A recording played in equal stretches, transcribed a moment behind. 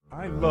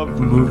I love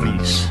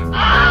movies.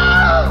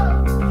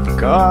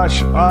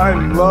 Gosh, I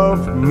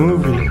love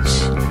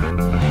movies. Here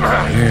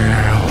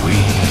we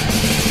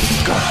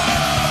go.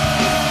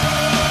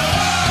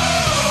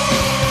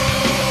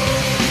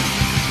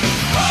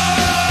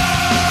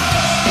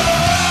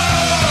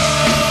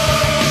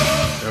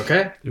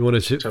 Okay. You want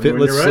to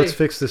let's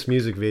fix this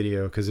music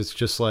video because it's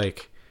just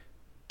like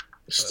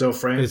still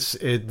framed.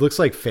 It looks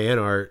like fan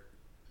art.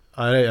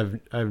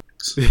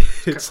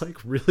 It's like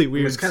really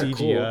weird CGI.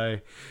 Cool.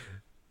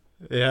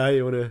 Yeah,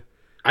 you want to?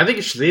 I think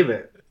you should leave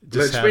it.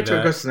 Let's wait till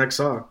it goes to the next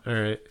song. All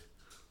right.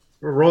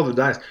 We'll roll the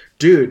dice,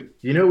 dude.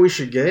 You know what we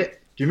should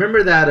get? Do you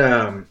remember that?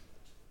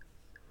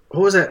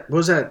 What was that? What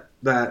was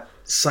that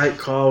site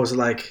called? Was it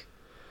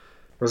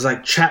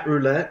like Chat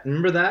Roulette?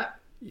 Remember that?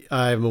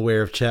 I'm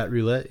aware of Chat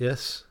Roulette.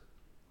 Yes.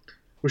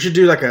 We should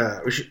do like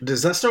a.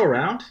 Is that still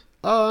around?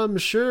 I'm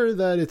sure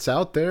that it's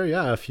out there.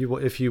 Yeah, if you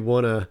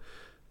want to,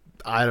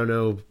 I don't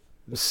know,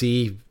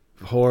 see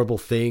horrible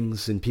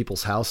things in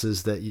people's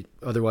houses that you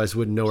otherwise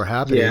wouldn't know are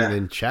happening,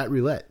 then Chat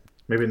Roulette.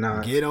 Maybe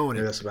not. Get on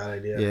it. That's a bad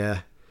idea.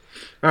 Yeah.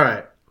 All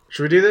right.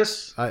 Should we do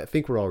this? I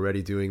think we're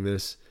already doing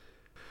this.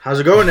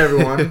 How's it going,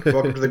 everyone?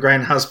 Welcome to the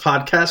Grindhouse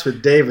Podcast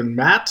with Dave and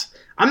Matt.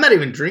 I'm not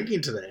even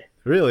drinking today.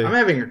 Really? I'm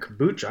having a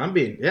kombucha. I'm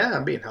being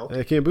healthy.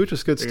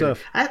 Kombucha's good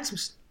stuff. I had some.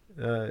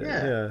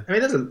 Yeah. I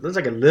mean, there's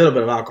like a little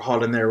bit of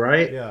alcohol in there,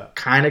 right? Yeah.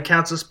 Kind of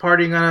counts as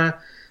partying on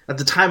at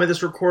the time of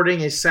this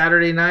recording, a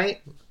Saturday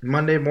night,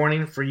 Monday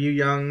morning for you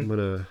young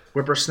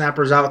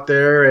whippersnappers out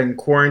there in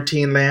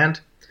quarantine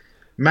land.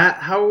 Matt,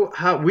 I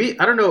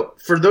don't know,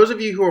 for those of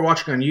you who are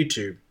watching on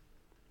YouTube,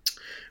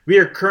 we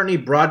are currently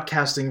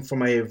broadcasting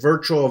from a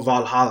virtual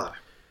Valhalla,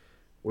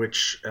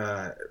 which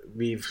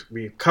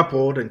we've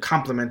coupled and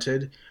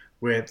complemented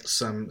with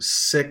some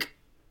sick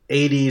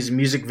 80s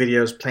music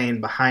videos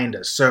playing behind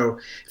us. So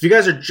if you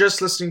guys are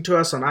just listening to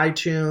us on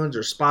iTunes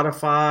or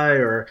Spotify,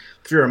 or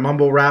if you're a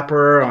mumble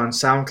rapper on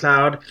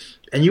SoundCloud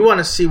and you want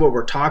to see what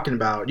we're talking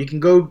about, you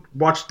can go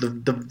watch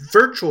the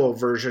virtual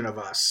version of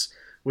us,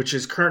 which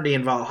is currently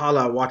in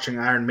Valhalla watching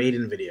Iron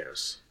Maiden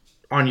videos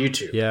on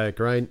YouTube. Yeah,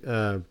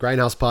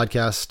 Grindhouse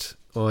Podcast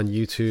on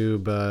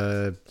YouTube.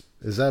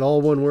 Is that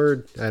all one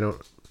word? I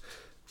don't.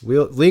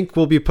 Link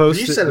will be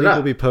posted. You set it link up.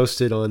 will be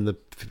posted on the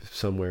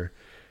somewhere.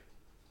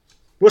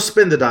 We'll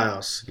spin the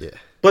dials. Yeah.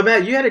 But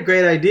Matt, you had a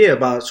great idea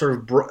about sort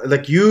of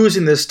like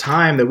using this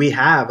time that we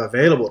have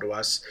available to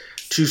us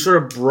to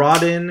sort of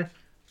broaden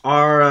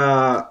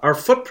our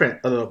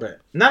footprint a little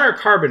bit. Not our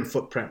carbon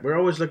footprint. We're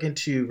always looking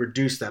to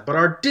reduce that, but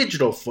our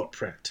digital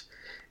footprint.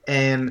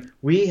 And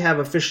we have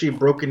officially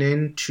broken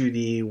into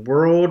the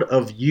world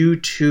of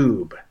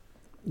YouTube,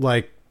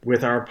 like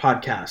with our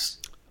podcast.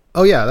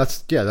 Oh yeah, I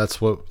thought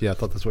that's what you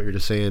were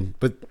just saying.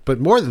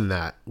 But more than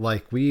that,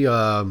 like we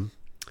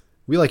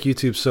like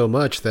YouTube so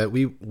much that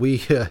we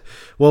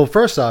well,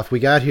 first off, we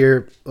got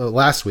here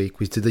last week.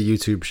 We did the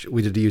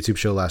YouTube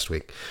show last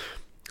week,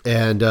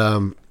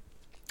 and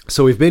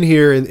so we've been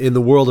here in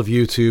the world of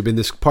YouTube, in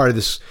this part of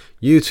this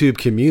YouTube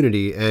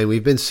community, and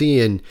we've been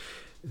seeing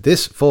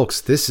this,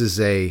 folks. This is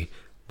a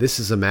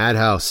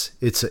madhouse.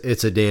 It's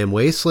a damn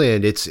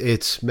wasteland.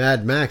 It's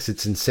Mad Max.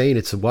 It's insane.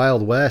 It's a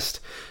Wild West.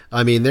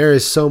 I mean, there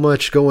is so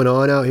much going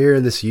on out here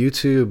in this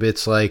YouTube.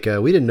 It's like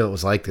we didn't know it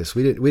was like this.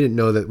 We didn't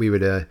know that we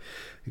would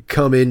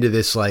come into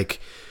this like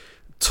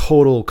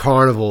total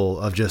carnival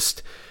of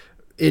just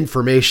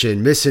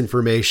information,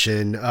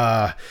 misinformation,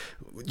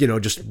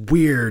 just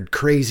weird,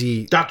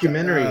 crazy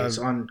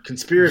documentaries on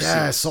conspiracies.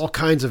 Yes, all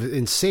kinds of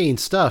insane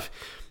stuff.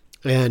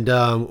 And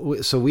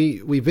so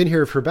we've been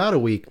here for about a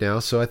week now,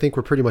 so I think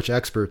we're pretty much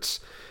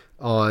experts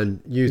on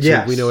YouTube.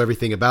 Yes. We know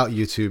everything about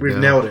YouTube. We've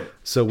now. nailed it.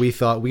 So we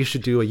thought we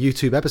should do a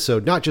YouTube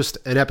episode, not just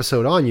an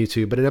episode on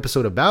YouTube, but an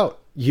episode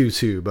about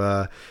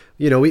YouTube.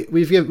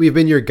 We've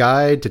been your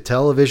guide to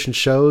television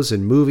shows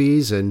and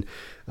movies and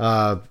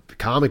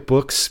comic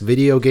books,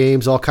 video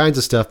games, all kinds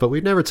of stuff, but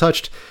we've never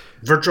touched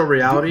virtual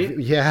reality.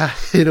 Yeah,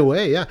 in a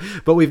way, yeah.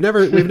 But we've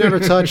never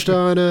touched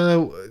on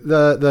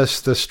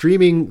the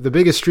streaming, the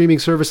biggest streaming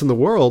service in the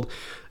world,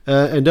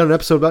 and done an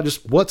episode about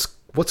just what's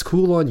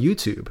cool on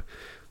YouTube.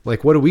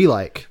 Like, what do we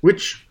like?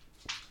 Which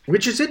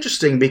is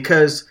interesting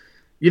because,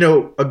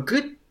 a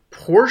good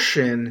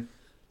portion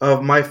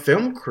of my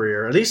film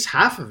career, at least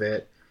half of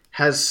it,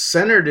 has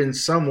centered in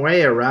some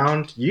way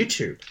around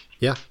YouTube.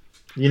 Yeah.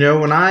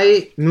 When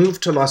I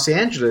moved to Los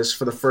Angeles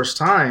for the first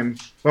time,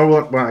 the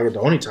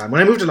only time, when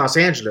I moved to Los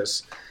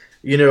Angeles,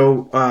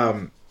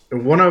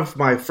 one of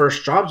my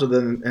first jobs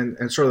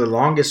and sort of the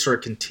longest sort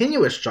of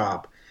continuous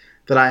job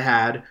that I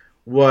had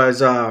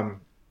was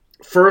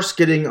first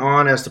getting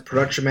on as the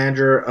production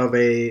manager of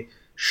a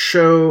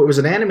show. It was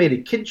an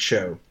animated kids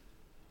show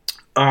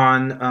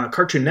on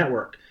Cartoon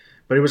Network,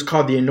 but it was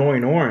called The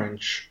Annoying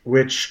Orange,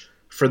 which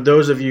for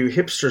those of you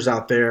hipsters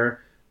out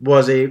there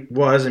was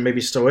and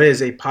maybe still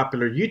is a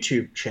popular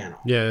YouTube channel.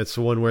 Yeah, it's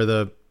the one where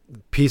the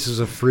pieces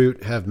of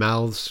fruit have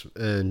mouths,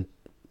 and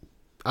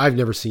I've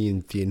never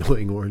seen The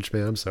Annoying Orange,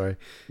 man. I'm sorry.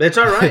 It's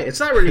all right. It's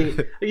not really.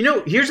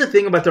 Here's the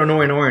thing about The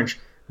Annoying Orange.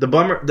 The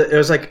bummer. It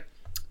was like,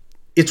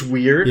 it's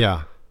weird.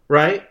 Yeah.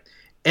 Right?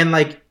 And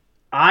like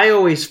I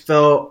always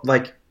felt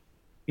like,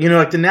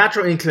 like the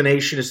natural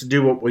inclination is to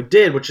do what we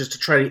did, which is to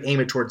try to aim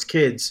it towards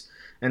kids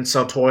and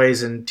sell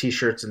toys and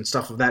T-shirts and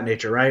stuff of that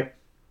nature, right?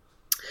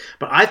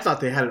 But I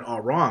thought they had it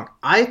all wrong.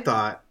 I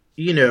thought,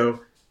 even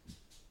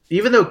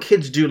though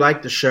kids do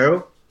like the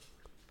show,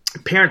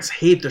 parents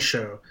hate the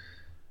show.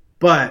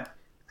 But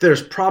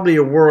there's probably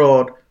a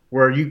world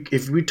where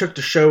if we took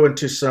the show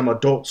into some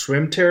Adult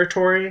Swim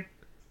territory,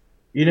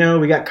 we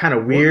got kind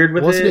of weird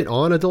with it. Wasn't it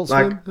on Adult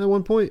Swim at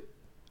one point?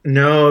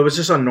 No, it was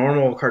just on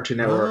normal Cartoon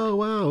Network. Oh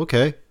wow,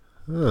 okay.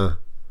 Huh.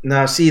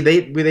 Now, see,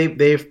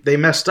 they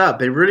messed up.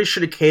 They really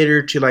should have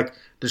catered to like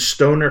the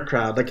stoner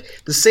crowd,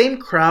 like the same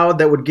crowd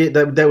that would get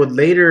that would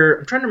later.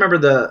 I'm trying to remember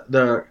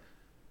the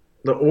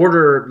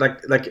order,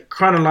 like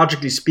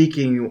chronologically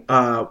speaking.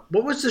 What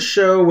was the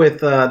show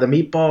with the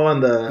meatball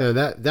and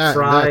the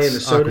fry and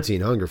the soda? Aqua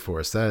Teen Hunger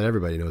Force. That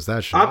everybody knows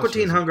that show. Aqua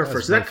Teen Hunger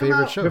Force. Did that come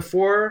out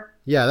before?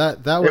 Yeah,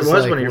 that was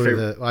like one of your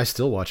favorite. I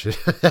still watch it.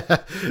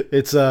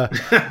 It's I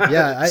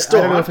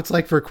don't know if it's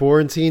like for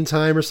quarantine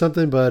time or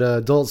something, but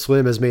Adult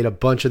Swim has made a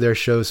bunch of their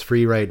shows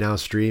free right now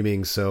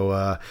streaming.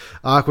 So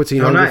Aqua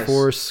Teen Hunger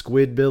Force,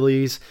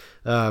 Squidbillies,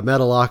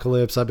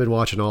 Metalocalypse. I've been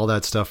watching all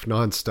that stuff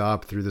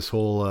nonstop through this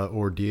whole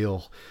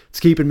ordeal. It's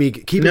keeping me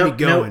going.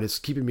 No. It's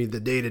keeping me the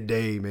day to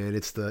day, man.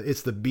 It's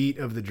the beat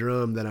of the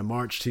drum that I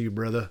march to,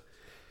 brother.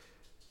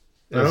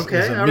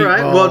 Okay, all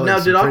right. Well,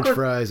 now did French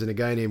fries and a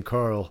guy named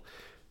Carl.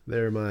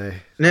 They're my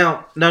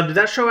now. Did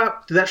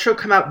that show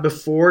come out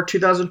before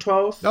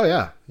 2012? Oh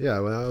yeah.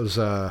 Well, that was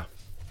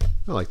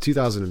like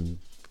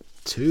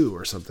 2002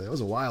 or something. That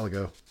was a while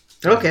ago.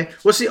 Okay.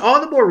 Well, see,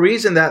 all the more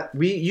reason that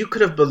you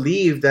could have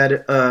believed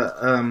that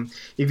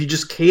if you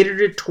just catered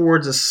it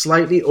towards a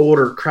slightly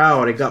older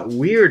crowd, it got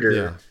weirder.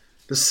 Yeah.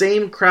 The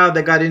same crowd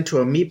that got into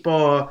a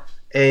meatball,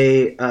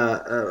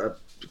 a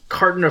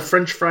carton of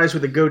French fries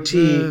with a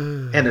goatee,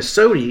 and a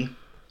soda,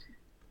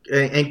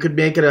 and could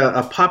make it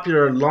a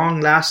popular,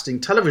 long-lasting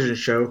television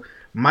show,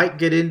 might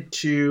get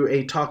into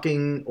a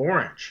talking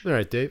orange. All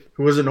right, Dave.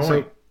 Who was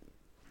annoying.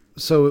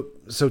 So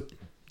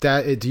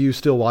that, do you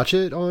still watch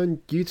it on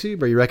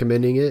YouTube? Are you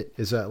recommending it?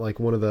 Is that like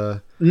one of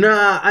the...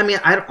 Nah, I mean,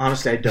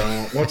 honestly, I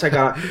don't. Once I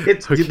got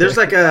it, okay.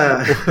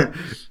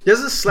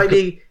 There's a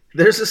slightly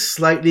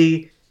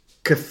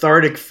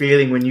cathartic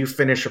feeling when you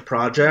finish a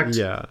project.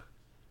 Yeah.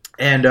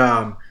 And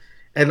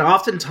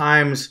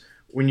oftentimes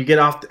when you get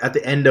off at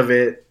the end of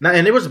it,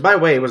 and it was, by the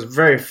way, it was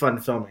very fun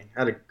filming.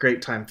 I had a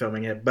great time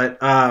filming it, but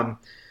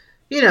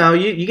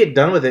you get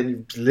done with it and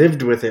you've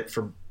lived with it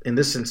for, in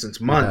this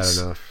instance,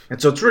 months.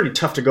 And so it's really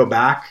tough to go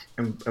back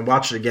and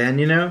watch it again,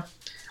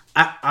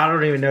 I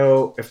don't even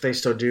know if they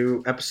still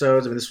do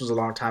episodes. I mean, this was a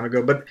long time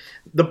ago, but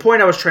the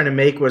point I was trying to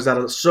make was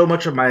that so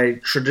much of my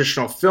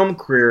traditional film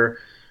career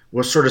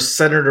was sort of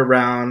centered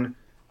around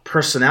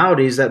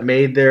personalities that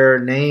made their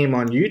name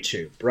on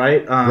YouTube,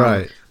 right?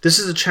 Right. This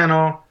is a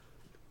channel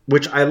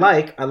which I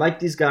like. I like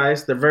these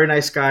guys. They're very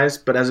nice guys,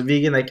 but as a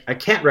vegan, I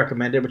can't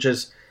recommend it, which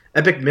is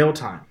Epic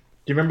Mealtime.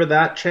 Do you remember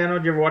that channel?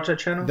 Do you ever watch that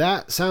channel?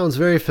 That sounds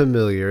very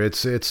familiar.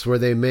 It's where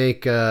they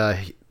make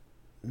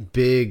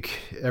big.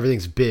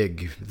 Everything's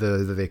big.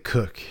 They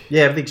cook.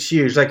 Yeah, everything's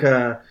huge. Like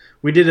I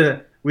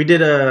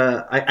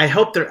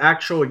helped their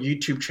actual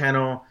YouTube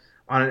channel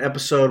on an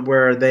episode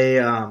where they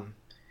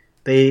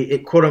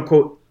quote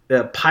unquote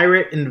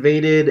pirate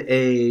invaded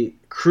a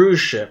cruise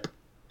ship,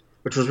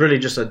 which was really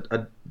just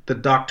the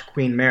docked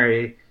Queen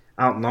Mary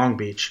out in Long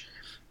Beach,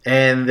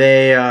 and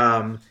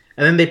then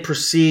they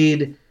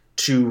proceed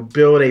to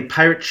build a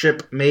pirate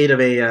ship made of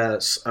a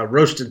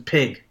roasted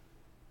pig,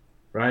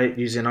 right?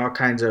 Using all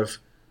kinds of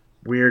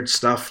weird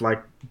stuff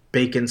like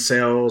bacon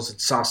sails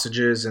and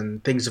sausages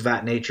and things of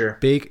that nature.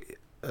 Can't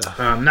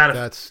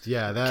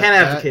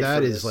advocate that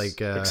for is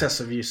like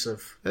excessive use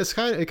of. It's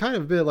kind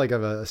of a bit like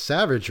a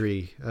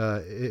savagery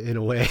in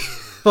a way.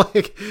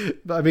 Like,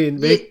 I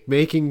mean,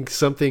 making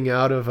something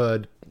out of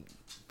a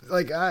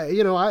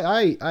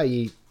I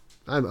eat.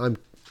 I'm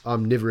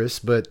omnivorous,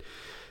 but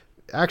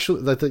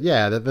actually,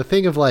 the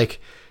thing of like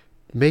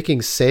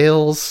making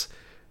sails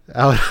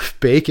out of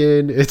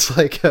bacon, it's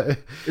like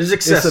it's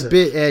excessive. It's a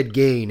bit Ed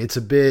Gein. It's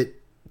a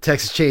bit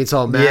Texas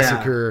Chainsaw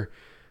Massacre. Yeah.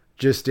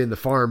 Just in the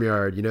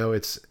farmyard,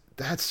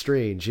 that's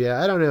strange.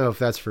 Yeah, I don't know if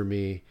that's for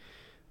me.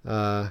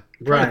 Trying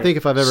to think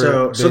if I've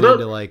ever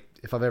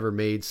if I've ever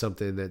made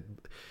something that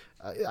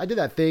I did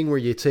that thing where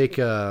you take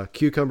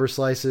cucumber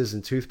slices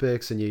and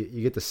toothpicks and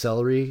you get the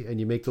celery and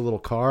you make the little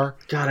car.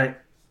 God,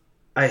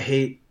 I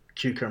hate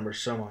cucumbers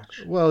so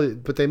much. Well,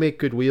 but they make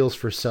good wheels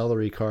for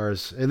celery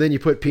cars, and then you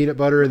put peanut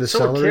butter in the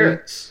celery.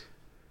 Carrots.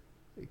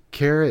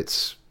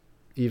 Carrots,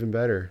 even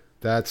better.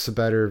 That's a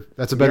better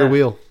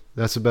wheel.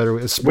 That's a better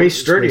way. It's way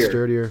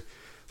sturdier.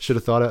 Should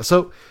have thought out.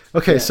 So,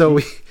 okay,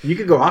 you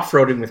could go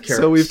off-roading with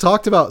carrots. So we've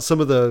talked about some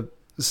of the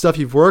stuff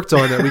you've worked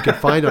on that we can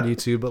find on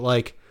YouTube, but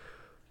like,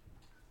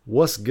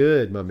 what's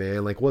good, my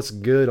man? Like, what's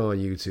good on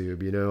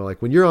YouTube?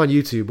 Like when you're on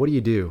YouTube, what do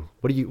you do?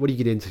 What do you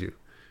get into?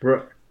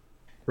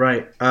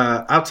 Right.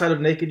 Outside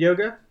of naked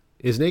yoga?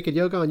 Is naked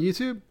yoga on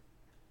YouTube?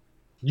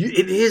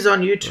 It is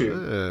on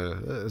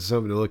YouTube. That's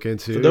something to look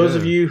into. For those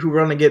of you who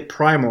want to get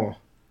primal,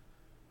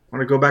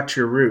 want to go back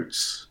to your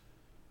roots,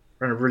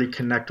 want to really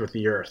connect with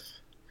the earth.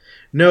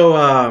 No,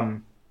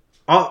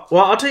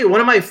 I'll tell you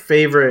one of my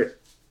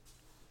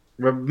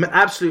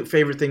absolute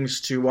favorite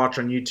things to watch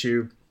on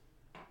YouTube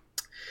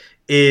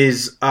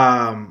is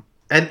and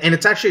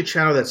it's actually a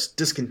channel that's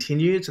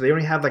discontinued, so they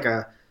only have like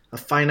a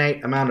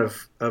finite amount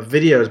of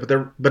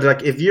videos. But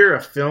like if you're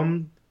a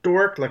film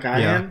dork like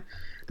I am,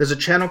 there's a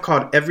channel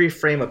called Every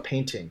Frame of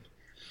Painting,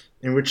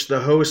 in which the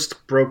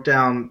host broke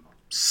down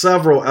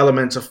several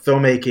elements of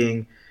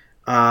filmmaking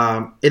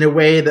in a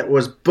way that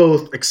was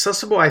both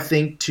accessible, I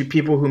think, to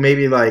people who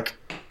maybe aren't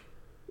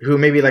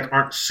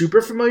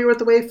super familiar with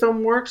the way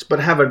film works, but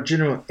have a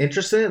genuine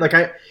interest in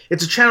it.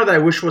 It's a channel that I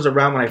wish was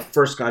around when I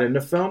first got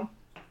into film.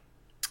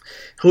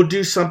 He'll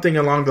do something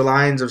along the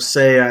lines of,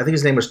 say, I think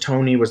his name was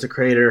Tony, was the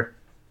creator,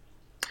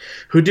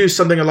 who do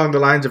something along the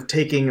lines of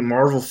taking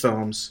Marvel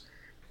films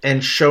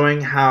and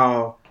showing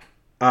how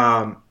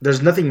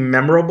there's nothing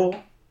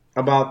memorable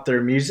about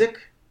their music,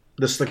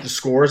 like the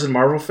scores in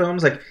Marvel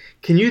films. Like,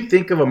 can you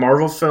think of a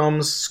Marvel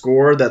film's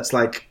score that's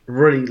like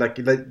really like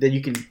that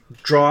you can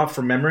draw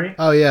from memory?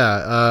 Oh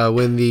yeah,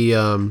 when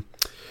the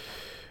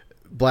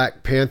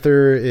Black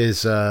Panther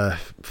is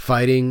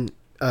fighting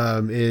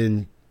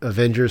in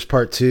Avengers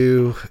Part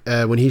 2,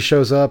 when he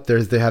shows up,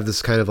 they have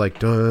this kind of like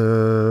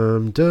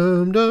dum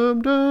dum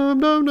dum dum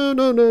dum dum dum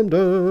dum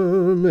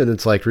dum, and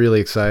it's like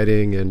really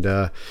exciting, and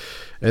then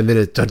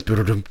it dum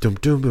dum dum dum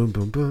dum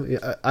dum dum.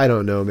 I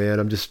don't know,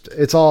 man.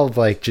 It's all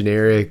like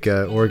generic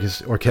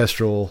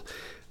orchestral.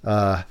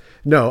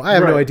 No, I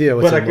have no idea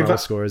what's in Marvel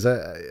scores.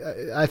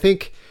 I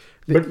think,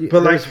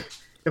 but like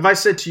if I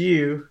said to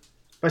you,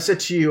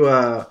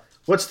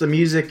 what's the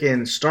music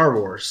in Star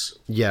Wars?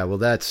 Yeah, well,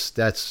 that's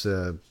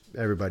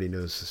everybody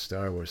knows the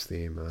Star Wars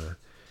theme,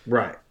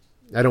 right?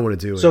 I don't want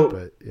to do it,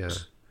 but yeah.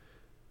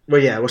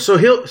 Well, yeah. Well, so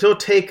he'll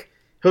take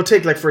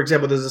like, for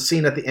example, there's a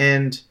scene at the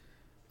end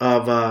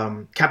of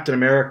Captain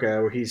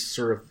America where he's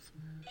sort of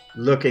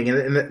looking,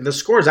 and the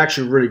score is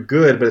actually really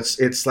good, but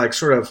it's like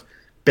sort of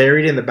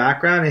buried in the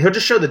background, and he'll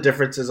just show the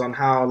differences on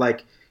how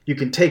like you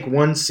can take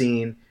one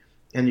scene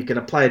and you can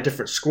apply a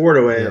different score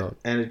to it,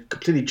 and it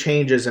completely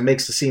changes and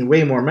makes the scene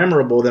way more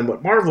memorable than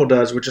what Marvel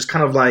does, which is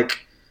kind of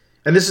like.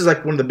 And this is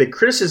like one of the big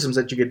criticisms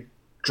that you could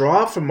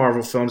draw from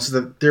Marvel films, is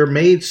that they're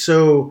made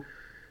so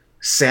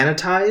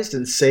sanitized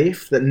and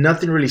safe that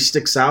nothing really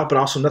sticks out, but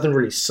also nothing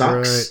really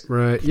sucks.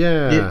 Right.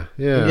 Yeah.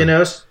 You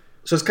know, so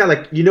it's kind of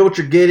like you know what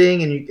you're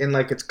getting, and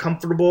like it's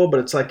comfortable, but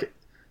it's like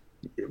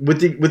with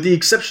the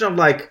exception of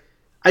like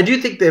I do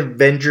think the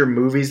Avenger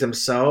movies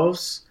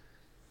themselves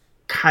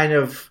kind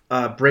of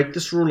break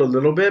this rule a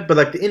little bit, but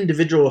like the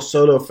individual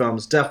solo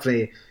films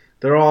definitely.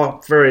 They're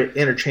all very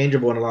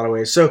interchangeable in a lot of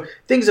ways. So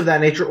things of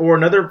that nature, or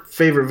another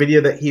favorite video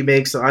that he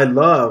makes that I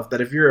love,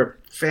 that if you're a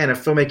fan of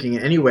filmmaking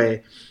in any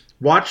way,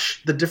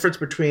 watch the difference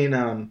between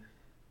the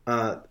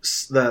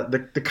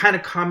kind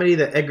of comedy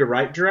that Edgar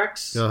Wright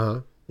directs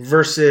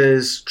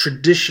versus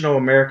traditional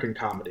American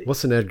comedy.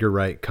 What's an Edgar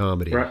Wright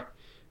comedy? Right.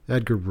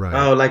 Edgar Wright.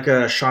 Oh, like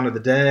Shaun of the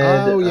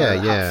Dead. Oh yeah,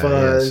 Hot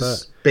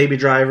Fuzz, Baby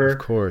Driver. Of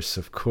course.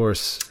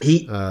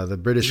 The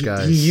British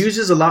guys. He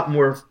uses a lot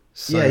more.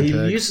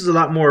 Uses a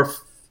lot more.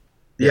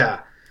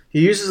 Yeah,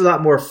 he uses a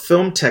lot more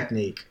film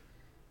technique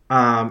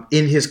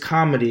in his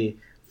comedy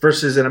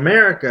versus in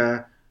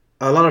America.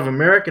 A lot of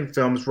American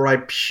films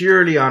rely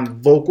purely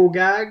on vocal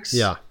gags.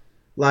 Yeah,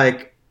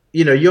 like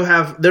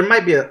there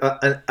might be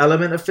an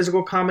element of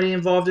physical comedy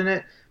involved in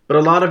it, but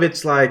a lot of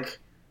it's like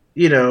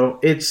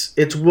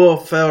it's Will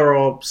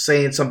Ferrell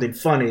saying something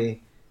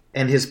funny,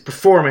 and his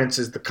performance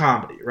is the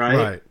comedy,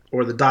 right?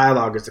 Or the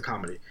dialogue is the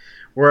comedy.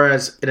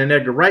 Whereas in an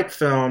Edgar Wright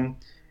film,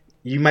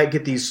 you might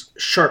get these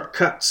sharp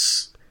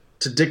cuts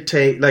to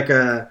dictate like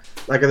the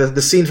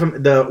scene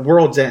from The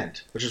World's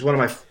End, which is one of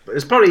my.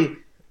 It's probably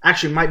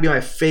actually might be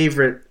my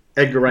favorite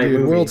Edgar Wright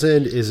movie. World's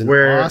End is an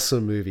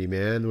awesome movie,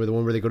 man. Where the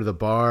one where they go to the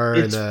bar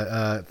and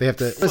they have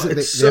to.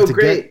 It's so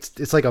great.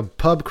 It's like a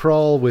pub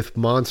crawl with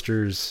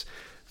monsters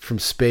from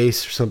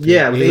space or something.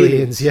 Yeah,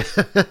 aliens. Yeah,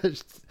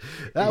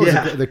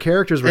 the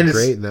characters were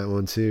great in that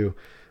one too.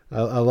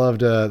 I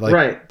loved the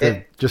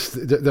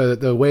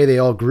way they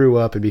all grew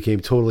up and became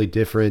totally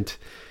different.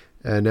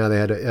 And now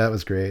that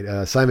was great.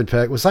 Simon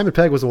Pegg was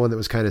the one that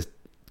was kind of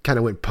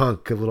went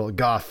punk, a little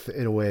goth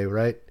in a way,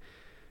 right?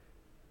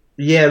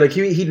 Yeah, like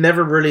he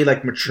never really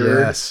like matured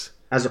as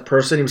a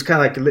person. He was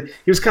kind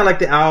of like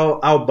the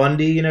Al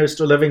Bundy,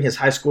 still living his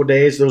high school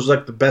days. Those were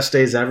like the best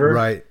days ever,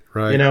 right.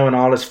 And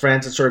all his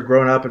friends had sort of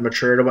grown up and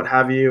matured and what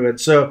have you.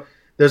 And so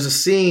there's a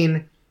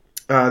scene.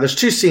 There's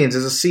two scenes.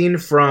 There's a scene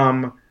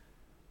from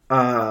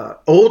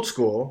Old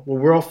School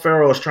where Will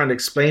Ferrell is trying to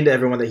explain to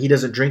everyone that he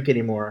doesn't drink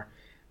anymore.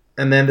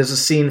 And then there's a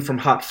scene from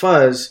Hot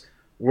Fuzz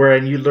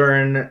wherein you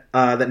learn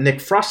that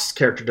Nick Frost's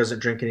character doesn't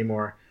drink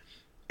anymore.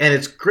 And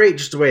it's great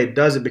just the way it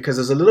does it, because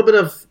there's a little bit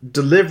of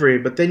delivery,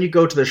 but then you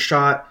go to the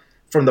shot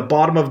from the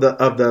bottom of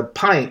the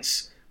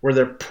pints where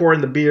they're pouring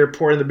the beer,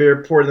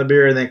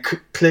 and then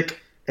click,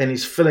 and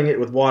he's filling it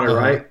with water,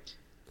 right?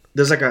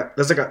 there's like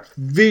a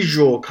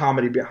visual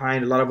comedy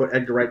behind a lot of what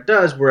Edgar Wright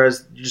does,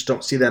 whereas you just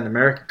don't see that in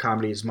American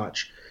comedy as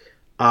much.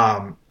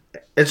 And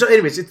so,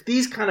 anyways, it's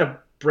these kind of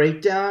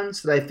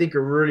breakdowns that I think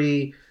are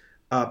really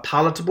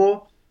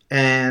palatable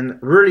and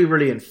really,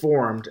 really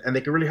informed, and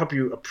they can really help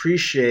you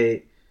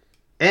appreciate.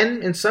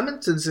 And in some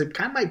instances, it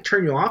kind of might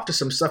turn you off to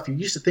some stuff you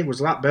used to think was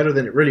a lot better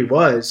than it really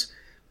was,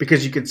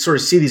 because you could sort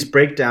of see these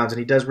breakdowns, and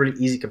he does really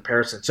easy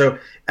comparisons. So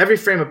every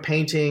frame of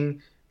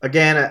painting,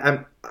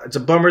 again, it's a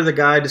bummer the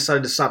guy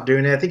decided to stop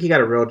doing it. I think he got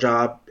a real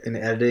job in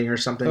editing or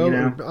something,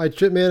 man,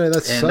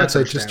 that sucks.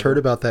 I just heard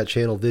about that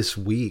channel this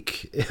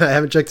week. I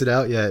haven't checked it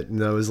out yet,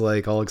 and I was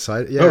like all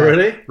excited. Yeah, oh,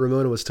 really?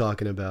 Ramona was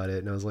talking about it,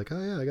 and I was like, oh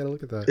yeah, I got to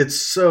look at that.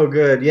 It's so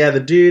good. Yeah,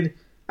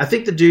 I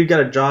think the dude got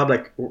a job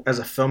like as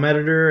a film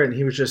editor, and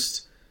he was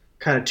just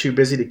kind of too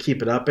busy to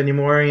keep it up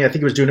anymore. I think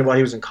he was doing it while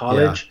he was in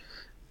college. Yeah.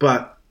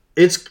 But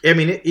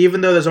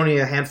even though there's only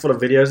a handful of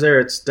videos there,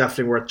 it's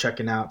definitely worth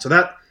checking out. So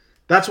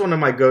that's one of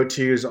my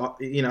go-tos.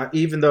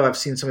 Even though I've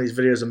seen some of these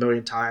videos a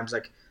million times,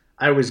 like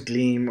I always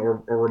glean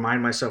or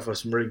remind myself of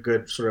some really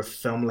good sort of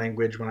film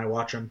language when I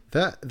watch them.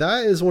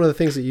 That is one of the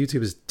things that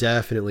YouTube is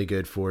definitely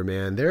good for,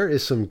 man. There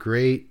is some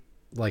great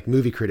like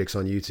movie critics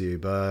on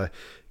YouTube.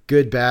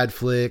 Good Bad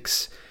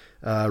Flicks,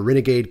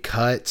 Renegade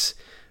Cut.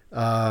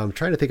 I'm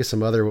trying to think of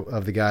some other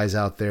of the guys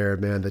out there,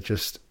 man, that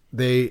just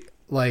they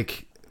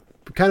like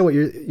kind of what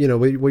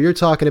you're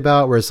talking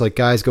about, where it's like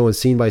guys going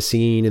scene by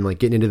scene and like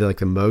getting into like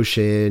the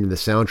motion and the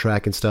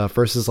soundtrack and stuff,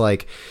 versus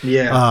like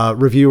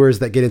reviewers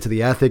that get into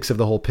the ethics of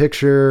the whole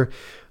picture,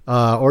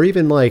 or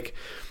even like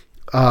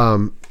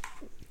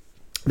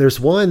there's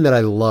one that I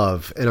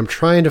love, and I'm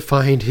trying to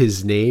find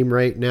his name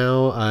right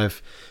now.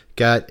 I've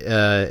got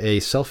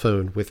a cell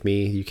phone with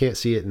me. You can't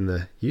see it in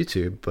the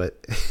YouTube,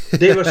 but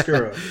Dave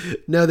Oscuro.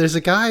 No, there's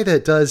a guy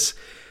that does.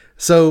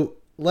 So,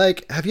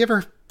 like, have you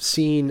ever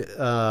seen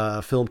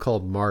a film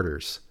called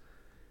Martyrs?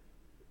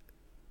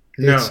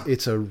 No.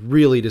 It's a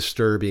really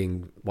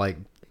disturbing, like,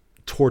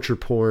 torture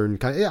porn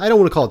kind. I don't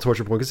want to call it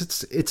torture porn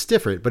because it's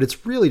different, but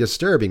it's really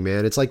disturbing,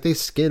 man. It's like they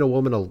skin a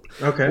woman.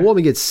 Okay. A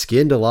woman gets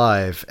skinned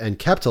alive and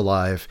kept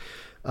alive.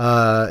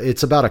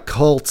 It's about a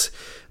cult.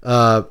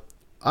 I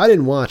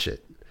didn't watch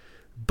it.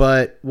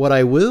 But what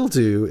I will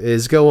do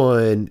is go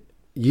on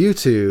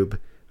YouTube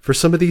for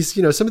some of these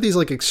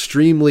like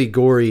extremely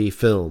gory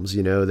films,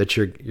 that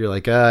you're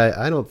like,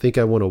 I don't think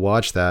I want to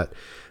watch that.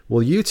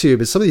 Well,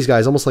 YouTube is some of these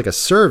guys, almost like a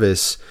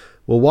service,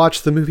 will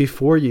watch the movie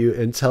for you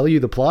and tell you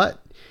the plot.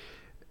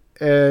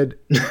 And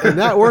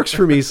that works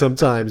for me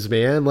sometimes,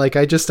 man. Like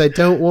I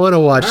don't want to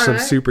watch some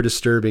super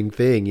disturbing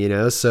thing,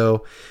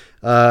 So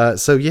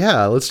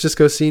yeah, let's just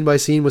go scene by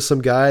scene with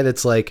some guy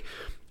that's like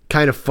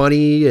kind of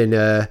funny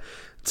and,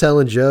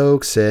 telling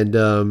jokes, and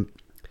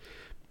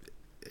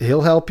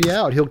he'll help you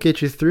out. He'll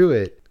get you through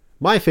it.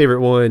 My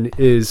favorite one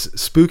is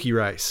Spooky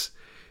Rice,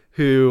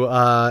 who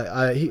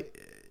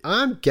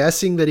I'm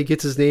guessing that he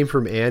gets his name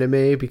from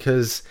anime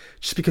because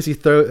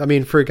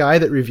for a guy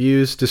that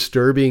reviews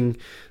disturbing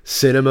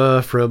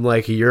cinema from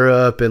like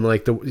Europe and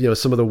like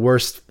some of the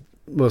worst,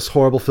 most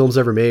horrible films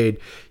ever made,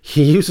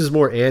 he uses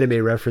more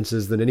anime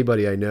references than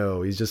anybody I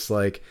know. He's just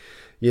like,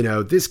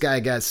 this guy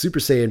got Super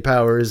Saiyan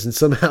powers and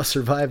somehow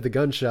survived the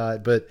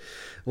gunshot. But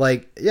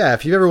like, yeah,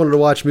 if you ever wanted to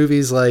watch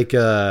movies like,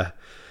 The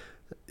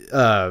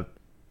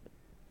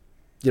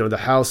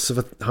House of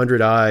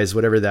 100 Eyes,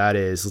 whatever that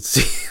is, let's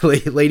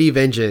see, Lady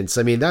Vengeance.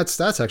 I mean,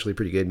 that's actually a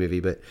pretty good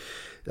movie, but,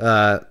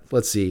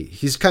 let's see.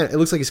 It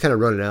looks like he's kind of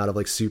running out of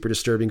like super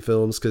disturbing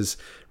films, because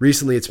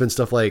recently it's been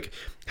stuff like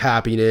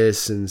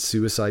Happiness and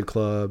Suicide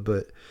Club,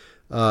 but,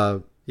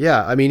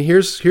 yeah, I mean,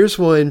 here's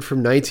one from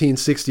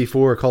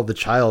 1964 called The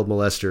Child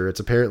Molester.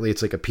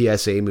 It's like a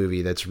PSA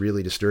movie that's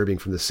really disturbing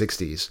from the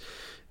 60s.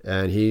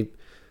 And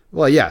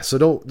so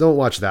don't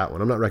watch that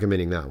one. I'm not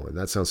recommending that one.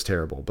 That sounds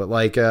terrible. But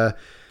like, I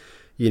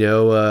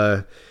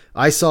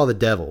Saw the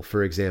Devil,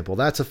 for example.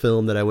 That's a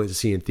film that I went to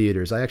see in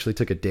theaters. I actually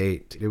took a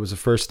date. It was a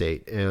first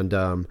date.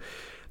 And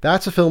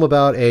that's a film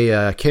about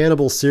a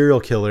cannibal serial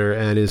killer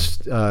and his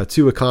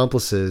two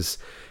accomplices.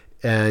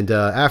 And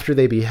after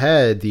they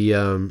behead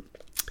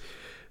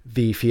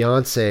the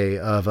fiance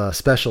of a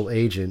special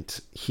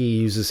agent, he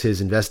uses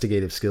his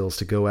investigative skills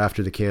to go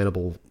after the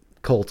cannibal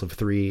cult of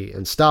three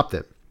and stop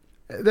them.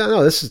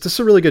 No, this is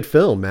a really good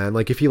film, man.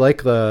 Like if you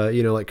like the,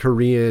 like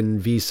Korean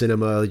V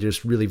cinema,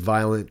 just really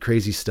violent,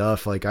 crazy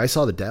stuff. Like I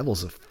Saw the Devil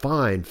is a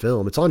fine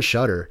film. It's on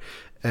Shudder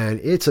and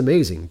it's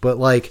amazing, but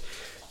like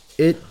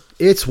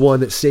it's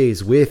one that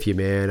stays with you,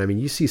 man. I mean,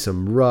 you see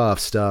some rough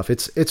stuff.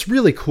 It's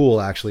really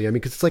cool actually. I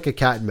mean, 'cause it's like a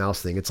cat and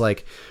mouse thing. It's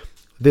like,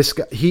 this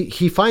guy,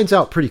 he finds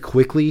out pretty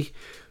quickly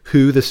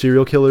who the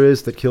serial killer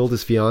is that killed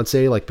his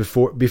fiance, like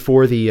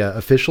before the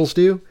officials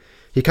do.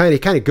 He kind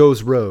of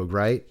goes rogue,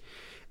 right?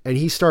 And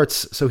he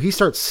starts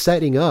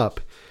setting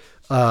up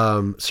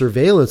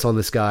surveillance on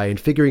this guy and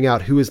figuring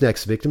out who his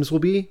next victims will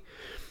be,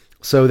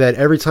 so that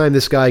every time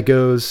this guy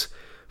goes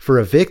for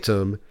a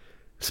victim,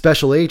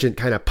 special agent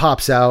kind of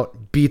pops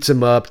out, beats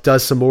him up,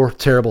 does some more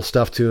terrible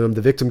stuff to him.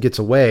 The victim gets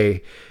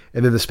away,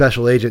 and then the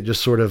special agent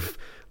just sort of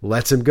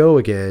lets him go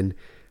again.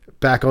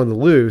 back on the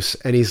loose,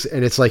 and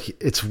it's like,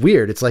 it's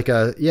weird. It's like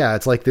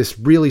it's like this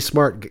really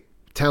smart,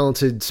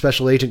 talented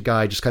special agent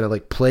guy just kind of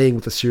like playing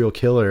with the serial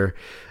killer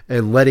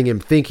and letting him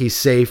think he's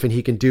safe and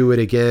he can do it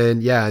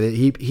again. Yeah, and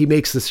he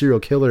makes the serial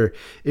killer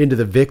into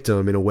the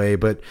victim in a way,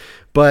 but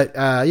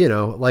you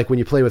know, like when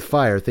you play with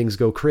fire, things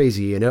go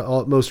crazy, and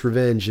most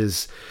revenge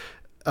is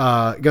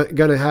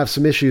gonna have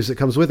some issues that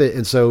comes with it,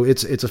 and so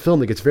it's a film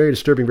that gets very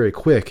disturbing very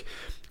quick.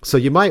 So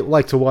you might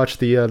like to watch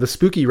the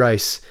Spooky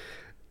Rice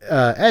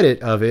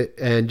edit of it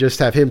and just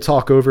have him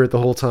talk over it the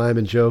whole time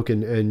and joke,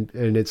 and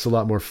it's a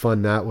lot more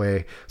fun that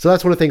way. So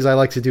that's one of the things I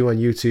like to do on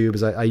YouTube,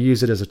 is I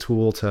use it as a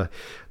tool to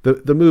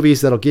the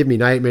movies that'll give me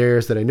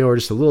nightmares that I know are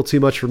just a little too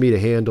much for me to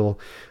handle.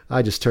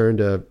 I just turn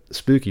to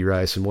Spooky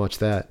Rice and watch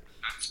that.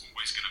 That's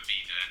always going to be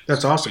there.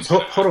 That's awesome.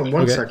 Hold on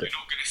one second. You're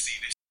not going to see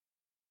this.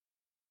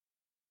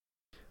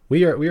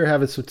 We are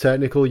having some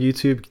technical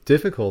YouTube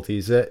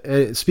difficulties.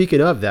 And speaking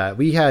of that,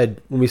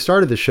 when we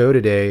started the show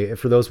today,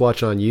 for those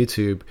watching on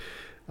YouTube,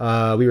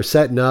 we were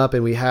setting up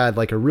and we had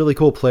like a really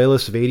cool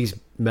playlist of 80s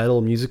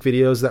metal music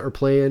videos that were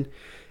playing.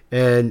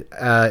 And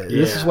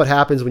this is what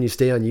happens when you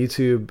stay on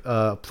YouTube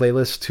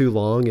playlists too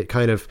long. It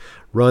kind of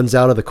runs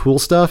out of the cool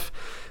stuff.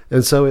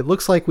 And so it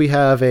looks like we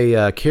have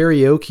a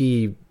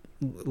karaoke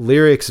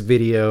lyrics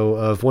video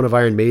of one of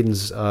Iron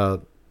Maiden's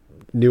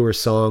newer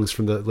songs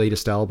from the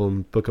latest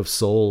album, Book of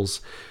Souls.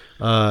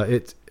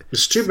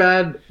 It's too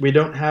bad we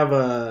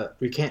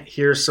can't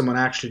hear someone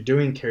actually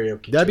doing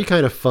karaoke. That'd be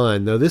kind of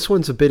fun, though. This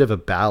one's a bit of a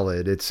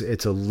ballad. It's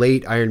a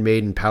late Iron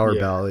Maiden power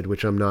ballad,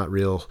 which I'm not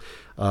real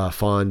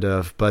fond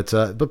of. But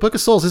Book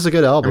of Souls is a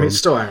good album. I mean, it's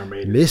still Iron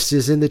Maiden. Mist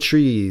is in the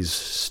trees,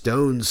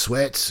 stone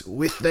sweats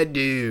with the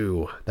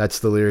dew. That's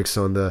the lyrics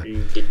on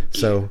the.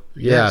 So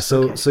yeah, yes,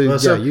 so okay. so Well,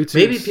 yeah, YouTube.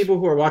 Maybe people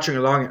who are watching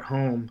along at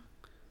home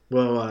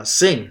will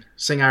sing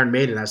Iron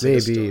Maiden as they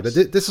listen to us.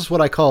 But this is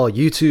what I call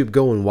YouTube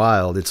going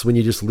wild. It's when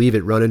you just leave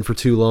it running for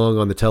too long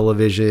on the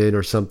television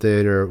or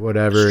something or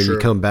whatever, and you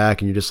come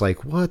back and you're just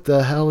like, what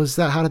the hell is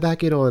that? How did that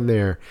get on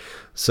there?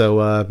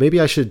 So maybe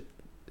I should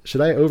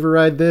I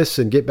override this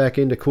and get back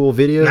into cool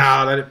videos?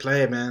 No, let it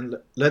play, man.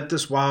 Let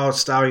this wild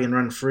stallion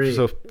run free.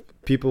 So if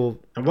people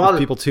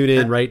tune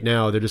in right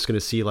now, they're just going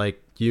to see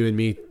like you and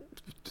me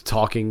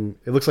talking.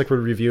 It looks like we're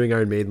reviewing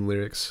Iron Maiden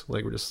lyrics.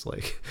 Like we're just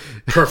like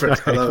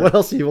perfect. Right, what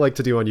else do you like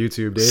to do on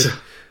YouTube, Dave?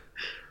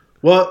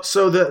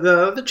 So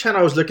the other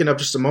channel I was looking up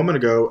just a moment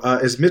ago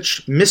is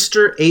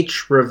Mr.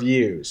 H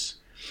Reviews.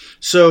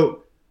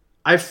 So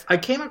I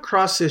came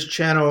across his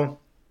channel.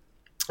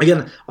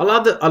 Again,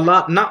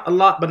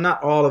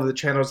 not all of the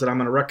channels that I'm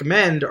going to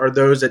recommend are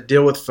those that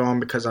deal with film,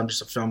 because I'm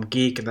just a film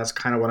geek and that's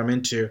kind of what I'm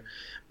into.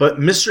 But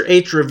Mr.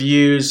 H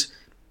Reviews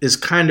is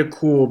kind of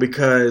cool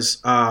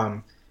because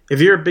if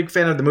you're a big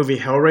fan of the movie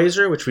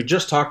Hellraiser, which we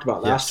just talked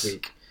about last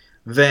week,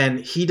 then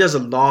he does a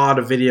lot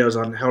of videos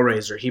on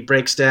Hellraiser. He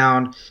breaks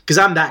down, because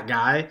I'm that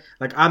guy.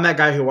 Like, I'm that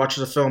guy who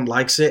watches a film,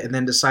 likes it, and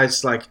then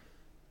decides to like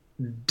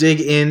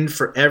dig in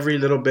for every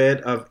little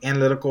bit of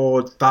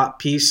analytical thought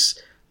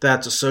piece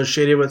that's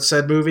associated with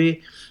said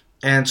movie.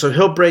 And so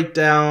he'll break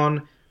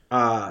down,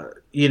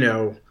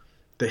 the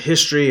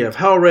history of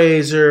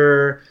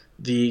Hellraiser,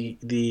 the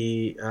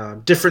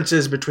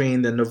differences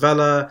between the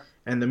novella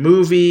and the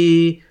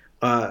movie,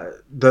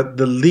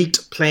 the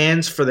leaked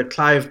plans for the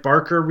Clive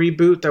Barker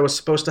reboot that was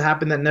supposed to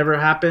happen that never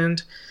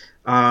happened.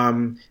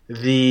 What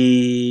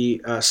do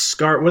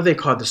they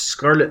call it? The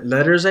Scarlet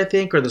Letters, I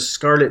think, or the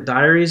Scarlet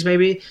Diaries,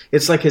 maybe.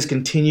 It's like his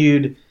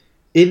continued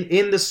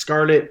in the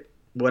Scarlet,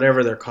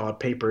 whatever they're called,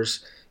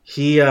 papers.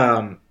 He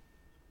so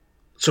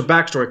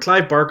backstory: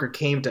 Clive Barker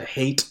came to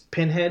hate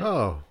Pinhead.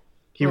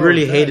 He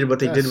really hated what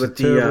they did with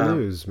the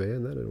news,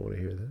 man. I didn't want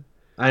to hear that.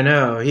 I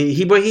know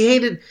he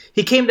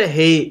came to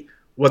hate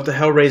what the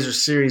Hellraiser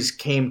series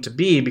came to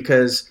be,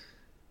 because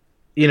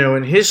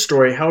in his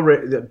story,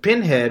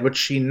 Pinhead, which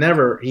he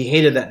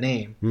hated that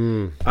name.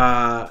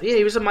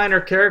 He was a minor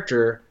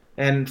character,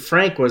 and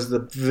Frank was the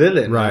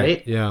villain,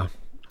 right? Yeah.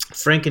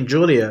 Frank and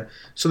Julia.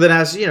 So then,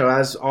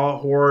 as all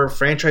horror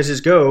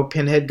franchises go,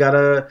 Pinhead got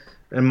a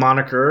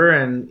moniker,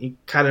 and he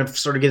kind of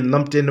started getting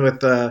lumped in with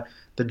the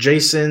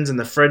Jasons and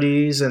the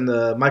Freddys and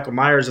the Michael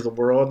Myers of the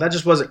world. That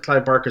just wasn't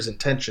Clive Barker's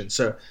intention.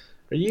 So,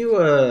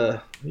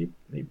 what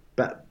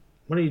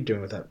are you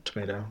doing with that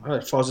tomato? Oh,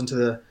 it falls into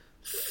the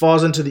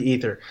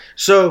ether.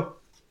 So,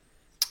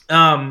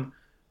 Mr.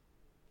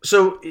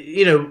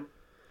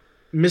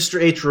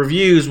 H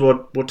Reviews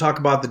will talk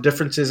about the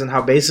differences and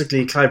how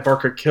basically Clive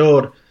Barker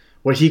killed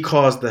what he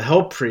calls the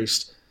Hell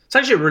Priest. It's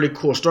actually a really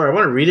cool story. I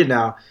want to read it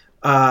now.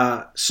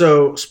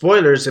 So,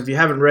 spoilers, if you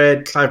haven't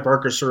read Clive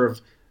Barker's sort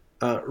of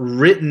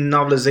written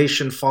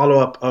novelization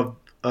follow-up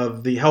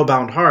of the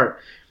Hellbound Heart,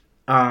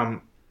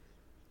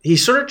 he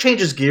sort of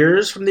changes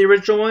gears from the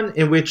original one,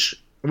 in which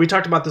we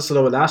talked about this a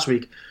little bit last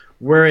week,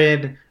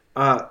 wherein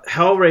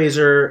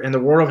Hellraiser and the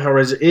world of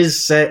Hellraiser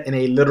is set in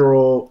a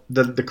literal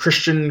the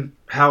Christian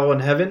hell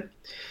and heaven,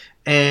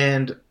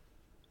 and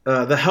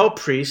the Hell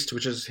Priest,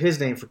 which is his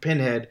name for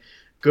Pinhead,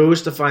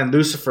 goes to find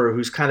Lucifer,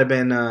 who's kind of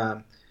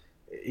been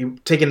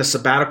taking a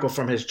sabbatical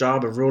from his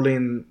job of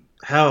ruling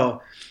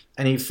hell,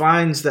 and he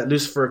finds that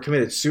Lucifer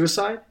committed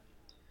suicide.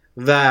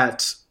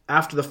 That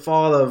after the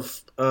fall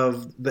of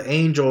the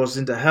angels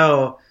into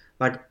hell,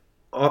 like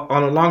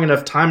on a long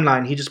enough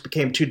timeline, he just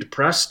became too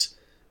depressed,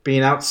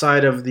 being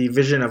outside of the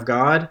vision of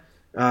God,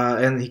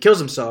 and he kills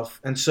himself.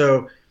 And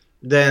so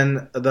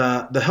then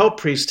the hell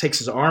priest takes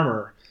his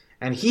armor,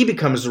 and he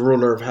becomes the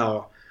ruler of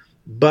hell.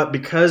 But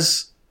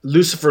because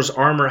Lucifer's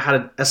armor had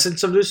an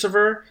essence of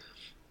Lucifer,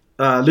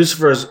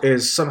 Lucifer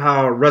is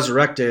somehow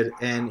resurrected,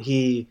 and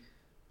he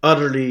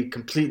utterly,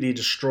 completely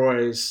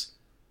destroys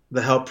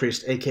the hell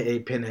priest, a.k.a.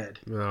 Pinhead.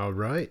 All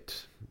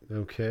right.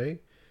 Okay.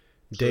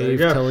 So Dave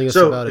telling us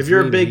about a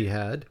dream he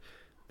had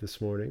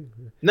this morning.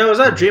 No, it was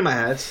not a dream I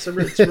had. It's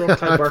real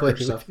Clive Barker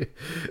stuff.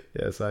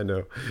 Yes, I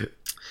know.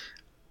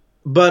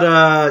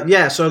 But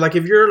yeah, so like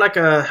if you're like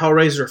a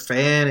Hellraiser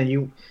fan and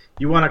you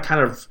want to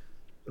kind of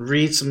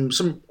read some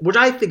which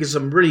I think is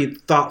some really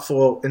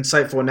thoughtful,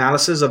 insightful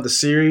analysis of the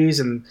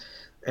series and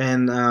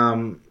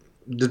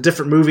the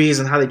different movies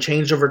and how they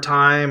changed over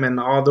time and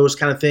all those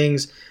kind of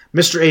things.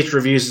 Mr. H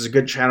Reviews is a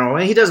good channel,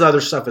 and he does other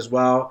stuff as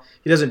well.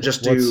 He doesn't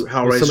just do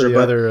Hellraiser. What's some of the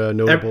other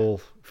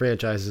notable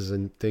franchises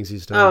and things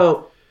he's done?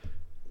 Oh,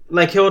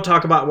 like he'll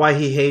talk about why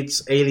he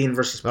hates Alien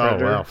versus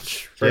Predator, wow.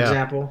 for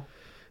example.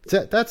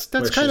 That's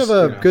kind of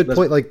a good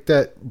point. Like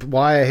that,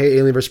 why I hate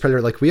Alien versus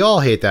Predator. Like we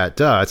all hate that.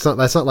 Duh.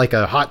 That's not like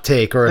a hot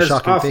take or a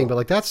shocking thing, but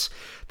like that's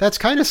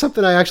kind of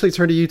something I actually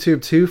turn to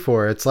YouTube too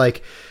for. It's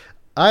like,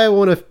 I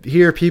want to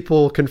hear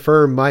people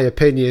confirm my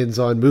opinions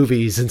on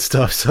movies and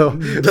stuff. So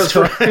that's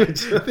right.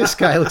 This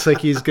guy looks like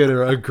he's going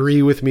to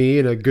agree with me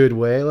in a good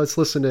way. Let's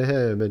listen to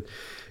him. And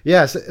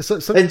yeah,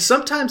 and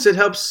sometimes it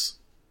helps.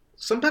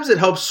 Sometimes it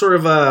helps sort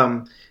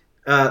of.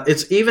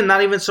 It's even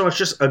not even so much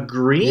just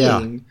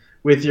agreeing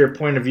with your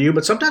point of view,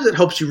 but sometimes it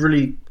helps you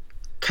really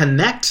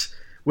connect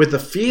with the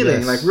feeling,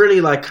 yes. like really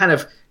like kind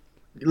of.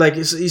 Like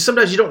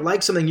sometimes you don't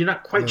like something, you're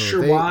not quite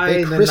sure why.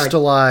 They and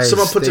crystallize. Then,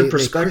 like, someone puts in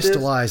perspective. They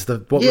crystallize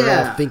what we're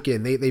all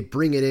thinking. They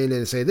bring it in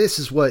and say, "This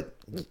is what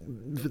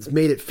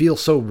made it feel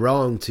so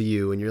wrong to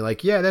you," and you're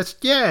like, "Yeah,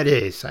 it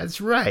is. That's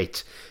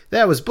right.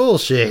 That was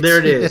bullshit." There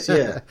it is.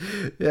 Yeah,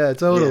 yeah,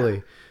 totally.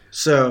 Yeah.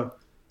 So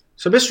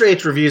Mr.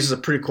 H Reviews is a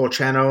pretty cool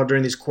channel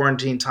during these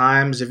quarantine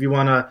times. If you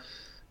want to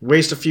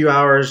waste a few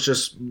hours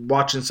just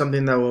watching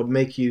something that will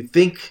make you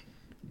think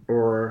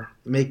or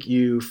make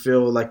you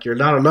feel like you're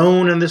not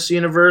alone in this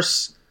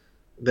universe,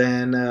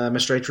 then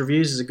Mr. H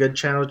Reviews is a good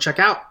channel to check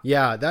out.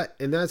 Yeah,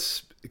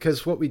 that's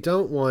because what we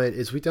don't want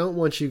is we don't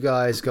want you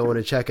guys going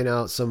and checking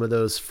out some of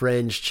those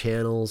fringe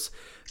channels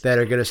that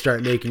are going to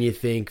start making you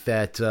think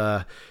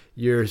that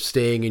you're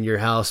staying in your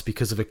house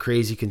because of a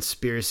crazy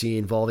conspiracy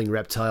involving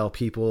reptile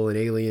people and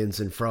aliens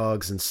and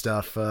frogs and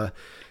stuff.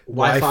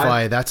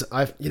 Wi-Fi.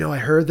 I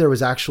heard there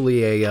was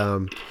actually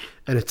an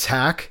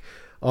attack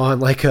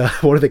on like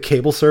one of the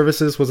cable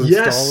services was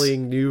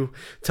installing new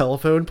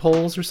telephone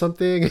poles or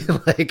something.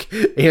 Like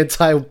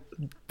anti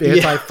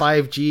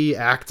 5G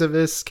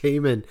activists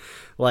came and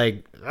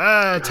like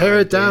tear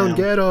it down,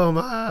 get them.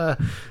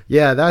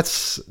 Yeah,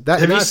 that's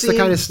the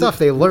kind of stuff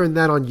they learned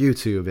that on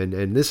YouTube,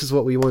 and this is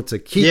what we want to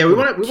keep. Yeah, we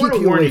want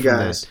to warn you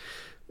guys.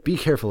 Be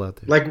careful out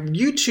there. Like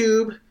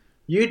YouTube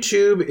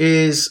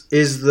is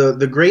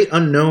the great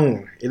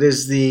unknown. It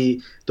is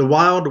the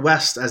Wild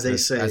West, as they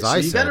say. As so I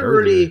you said gotta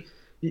earlier. really,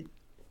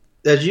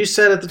 as you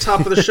said at the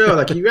top of the show,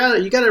 like you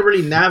gotta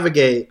really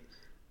navigate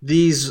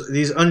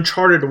these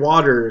uncharted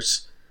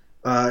waters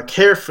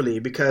carefully,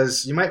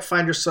 because you might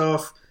find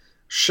yourself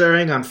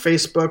sharing on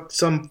Facebook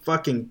some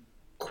fucking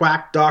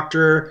quack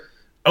doctor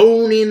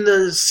owning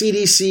the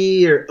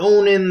CDC or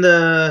owning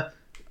the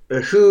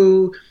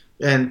WHO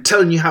and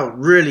telling you how it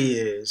really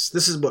is.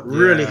 This is what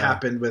really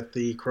happened with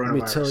the coronavirus. Let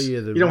me tell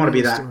you don't want to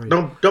be that. story.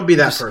 Don't be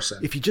that person.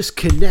 If you just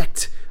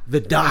connect the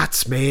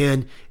dots,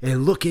 man,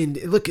 and look into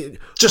it.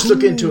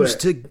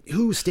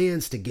 Who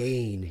stands to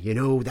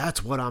gain?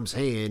 That's what I'm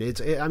saying.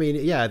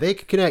 They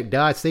can connect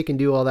dots, they can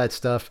do all that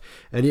stuff,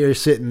 and you're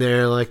sitting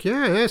there like,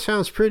 yeah, that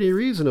sounds pretty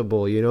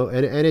reasonable,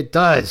 and it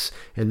does,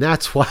 and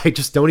that's why I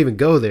just don't even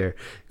go there,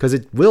 because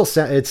it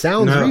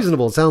sounds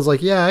reasonable. It sounds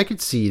like, yeah, I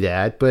could see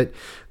that, but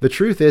the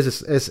truth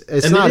is,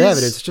 it's not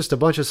evidence. It's just a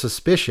bunch of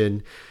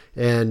suspicion,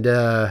 and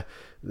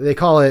they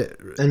call it.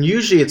 And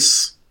usually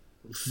it's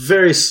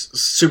very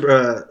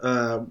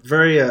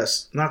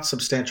not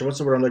substantial. What's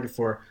the word I'm looking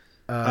for?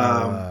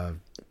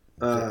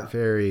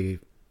 Very.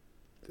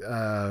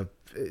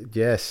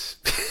 Yes,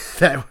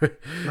 that word.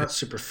 Not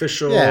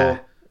superficial. Yeah.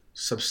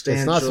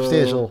 Substantial. It's not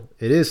substantial.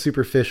 It is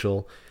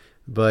superficial,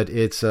 but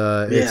it's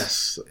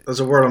yes,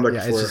 there's a word I'm looking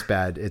for. It's just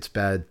bad. It's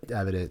bad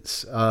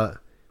evidence.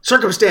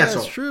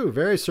 Circumstantial. That's true.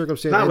 Very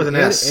circumstantial. Not with an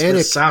S.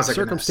 It sounds like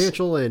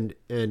circumstantial and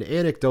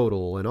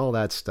anecdotal and all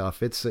that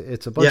stuff. It's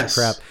a bunch of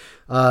crap.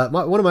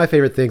 One of my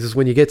favorite things is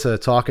when you get to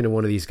talking to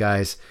one of these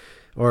guys,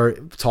 or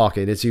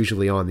talking. It's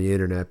usually on the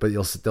internet, but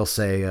they'll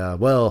say,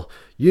 "Well,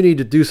 you need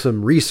to do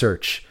some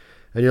research,"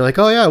 and you're like,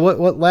 "Oh yeah,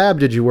 what lab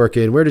did you work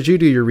in? Where did you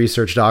do your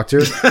research, doctor?"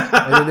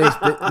 And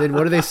then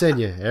what do they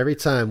send you every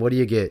time? What do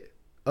you get?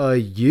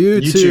 a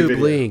YouTube video.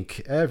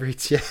 link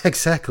yeah,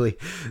 exactly.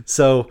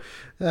 So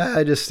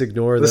I just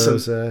ignore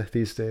those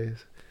these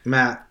days.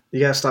 Matt, you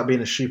gotta stop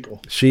being a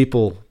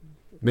Sheeple,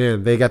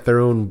 man, they got their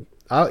own.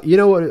 You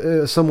know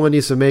what? Someone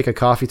needs to make a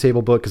coffee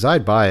table book because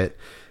I'd buy it.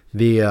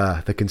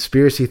 The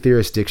conspiracy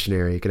theorist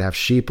dictionary. It could have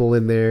sheeple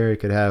in there. It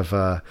could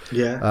have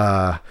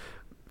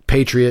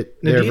patriot,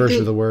 now, their version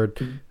of the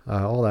word.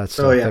 All that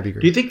stuff. Oh yeah. That'd be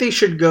great. Do you think they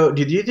should go?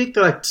 Do you think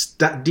they're like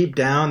deep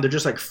down they're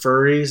just like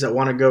furries that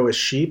want to go with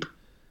sheep?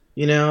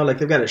 You know, like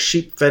they've got a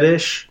sheep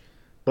fetish,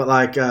 but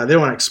like they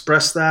don't want to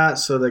express that,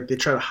 so like they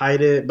try to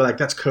hide it. But like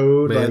that's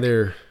code. Man,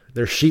 like,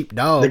 they're sheep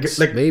dogs.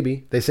 Like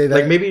maybe they say that.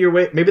 Like maybe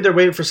they're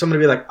waiting for someone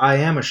to be like, I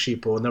am a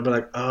sheeple, and they'll be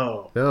like,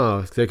 oh,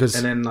 no, because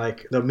and then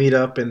like they'll meet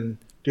up and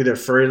do their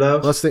furry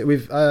love. I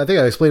think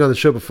I explained on the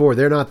show before.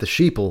 They're not the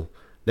sheeple.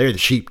 They're the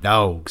sheep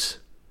dogs.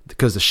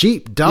 Because the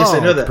sheep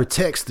dog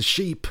protects the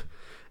sheep,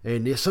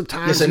 and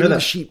sometimes you need a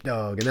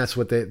sheepdog, and that's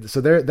what they.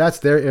 So that's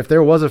their. If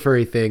there was a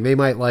furry thing, they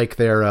might like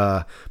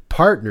their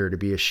partner to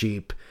be a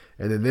sheep,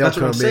 and then they'll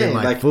come in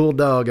like full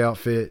dog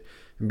outfit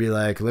and be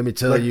like, "Let me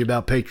tell you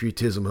about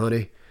patriotism,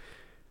 honey."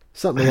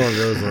 Something along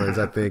those lines,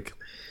 I think.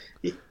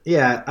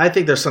 Yeah, I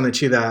think there's something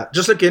to that.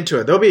 Just look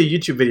into it. There'll be a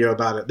YouTube video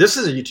about it. This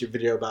is a YouTube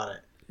video about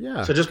it.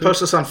 Yeah. So just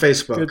post this on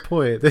Facebook. Good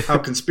point. How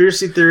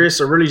conspiracy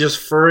theorists are really just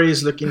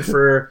furries looking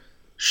for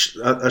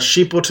a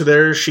sheeple to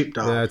their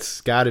sheepdog.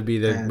 That's got to be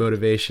the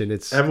motivation.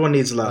 It's everyone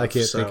needs love. I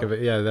can't think of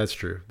it. Yeah, that's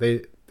true.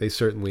 They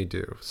certainly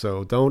do.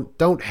 So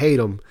don't hate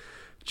them.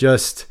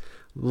 Just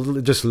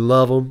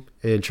love them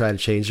and try to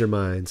change their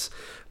minds.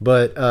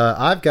 But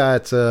I've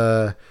got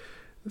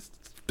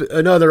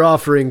another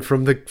offering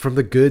from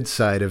the good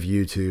side of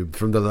YouTube,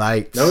 from the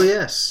lights. Oh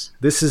yes.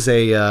 This is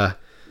a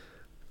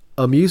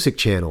music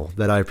channel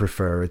that I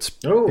prefer.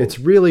 It's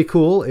really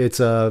cool. It's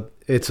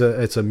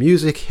a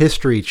music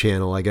history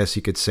channel, I guess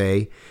you could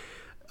say,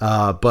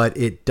 but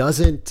it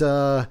doesn't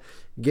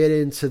get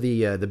into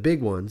the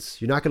big ones.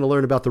 You're not going to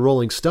learn about the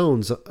Rolling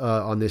Stones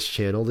on this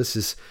channel.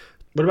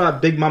 What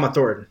about Big Mama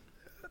Thornton?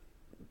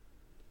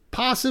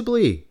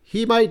 Possibly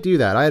he might do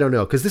that. I don't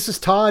know, because this is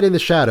Todd in the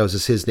Shadows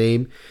is his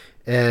name,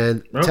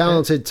 and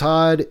talented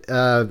Todd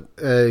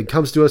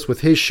comes to us with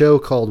his show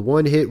called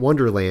One Hit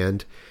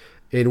Wonderland,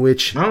 in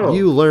which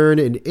you learn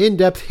an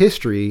in-depth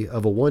history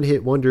of a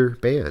one-hit wonder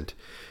band.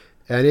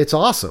 And it's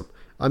awesome.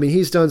 I mean,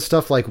 he's done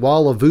stuff like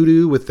Wall of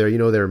Voodoo with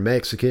their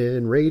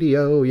Mexican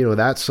radio,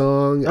 that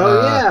song.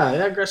 Oh,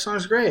 yeah, that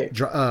song's great.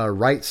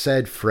 Right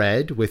Said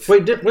Fred with...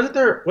 Wait, wasn't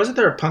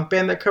there a punk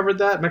band that covered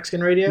that,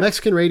 Mexican radio?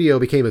 Mexican radio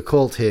became a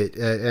cult hit,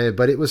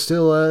 but it was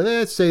still,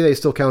 let's say they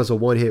still count as a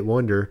one-hit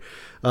wonder.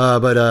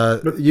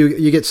 But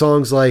you get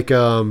songs like...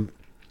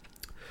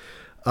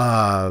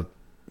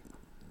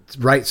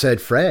 Right Said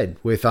Fred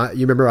with you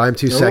remember I'm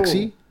Too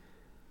Sexy?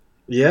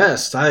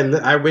 Yes,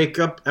 I wake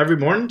up every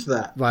morning to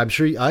that. Well, I'm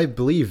sure I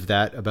believe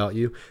that about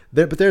you.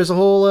 But there's a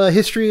whole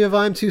history of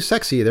I'm Too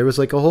Sexy. There was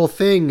like a whole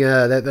thing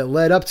that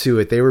led up to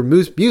it. They were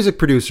music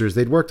producers.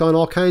 They'd worked on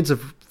all kinds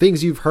of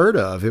things you've heard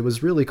of. It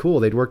was really cool.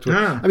 They'd worked with,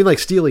 I mean, like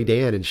Steely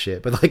Dan and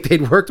shit. But like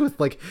they'd worked with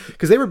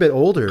because they were a bit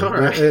older.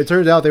 Right. It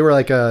turns out they were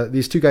like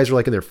these two guys were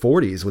like in their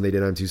 40s when they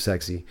did I'm Too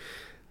Sexy.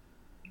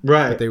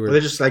 Right. Were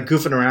they just like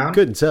goofing around?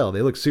 Couldn't tell.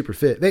 They looked super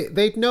fit.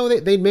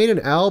 They made an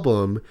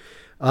album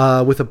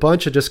with a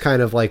bunch of just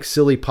kind of like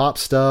silly pop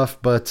stuff,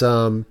 but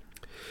that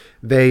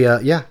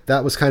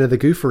was kind of the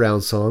goof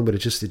around song, but it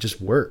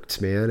just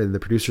worked, man, and the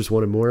producers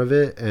wanted more of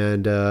it,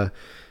 and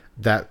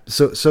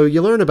so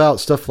you learn about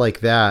stuff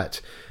like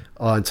that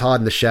on Todd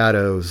in the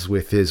Shadows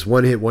with his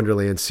One Hit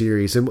Wonderland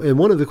series, and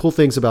one of the cool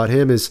things about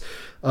him is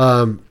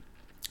one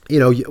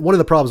of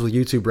the problems with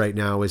YouTube right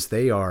now is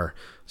they are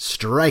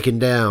striking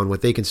down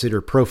what they consider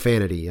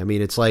profanity. I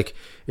mean, it's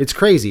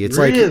crazy. It's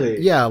really?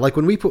 like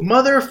when we put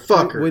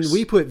motherfuckers. When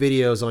we put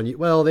videos on,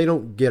 well, they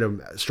don't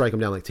strike them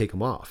down, like take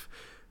them off.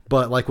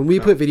 But like when we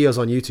put videos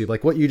on YouTube,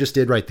 like what you just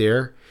did right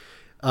there,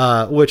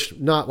 which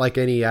not like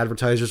any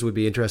advertisers would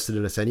be interested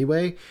in us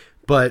anyway,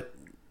 but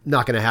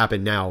not going to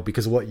happen now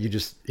because of what you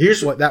just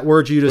that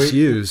word you just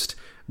used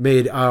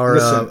made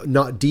our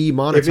not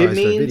demonetized our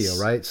video,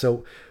 right?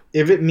 So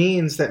if it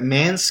means that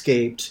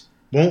Manscaped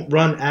won't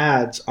run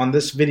ads on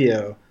this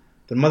video,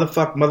 then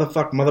motherfuck,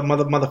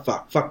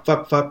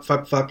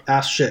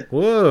 ass shit.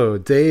 Whoa,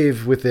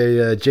 Dave with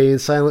a Jay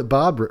and Silent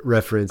Bob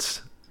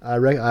reference. I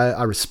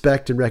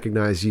respect and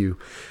recognize you.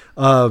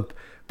 But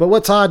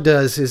what Todd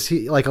does is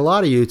he, like a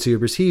lot of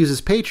YouTubers, he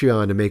uses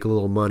Patreon to make a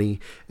little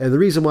money. And the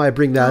reason why I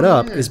bring that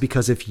up is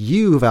because if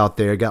you've out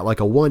there got like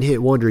a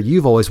one-hit wonder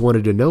you've always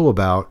wanted to know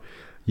about,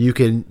 you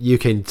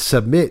can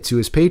submit to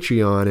his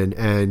Patreon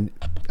and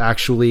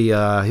actually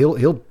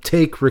he'll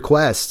take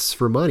requests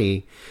for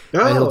money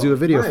and he'll do a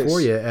video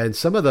for you. And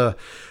some of the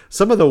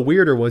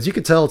weirder ones you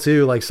can tell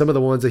too, like some of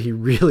the ones that he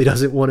really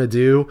doesn't want to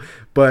do,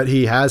 but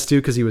he has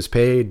to because he was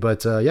paid.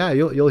 But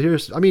you'll hear.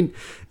 I mean,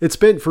 it's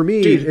been for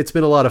me. Dude. It's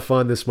been a lot of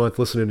fun this month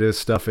listening to his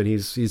stuff, and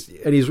he's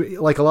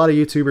like a lot of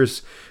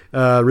YouTubers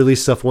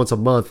release stuff once a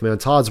month. Man,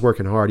 Todd's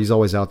working hard. He's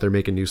always out there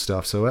making new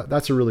stuff, so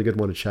that's a really good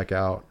one to check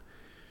out.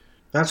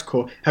 That's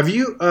cool. Have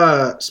you,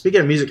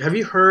 speaking of music, have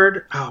you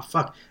heard, oh,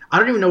 fuck, I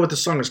don't even know what the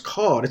song is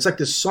called. It's like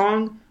this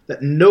song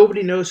that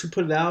nobody knows who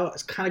put it out.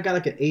 It's kind of got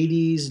like an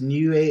 80s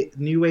new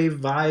wave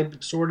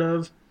vibe, sort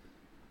of.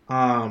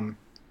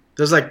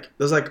 There's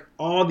like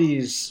all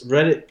these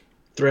Reddit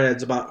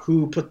threads about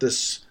who put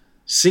this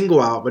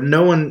single out, but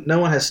no one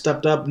has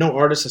stepped up. No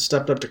artist has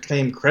stepped up to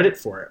claim credit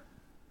for it.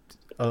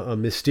 A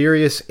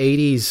mysterious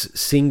 80s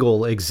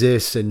single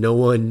exists and no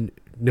one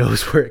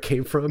knows where it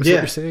came from, is what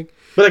you're saying?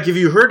 But like if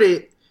you heard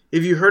it,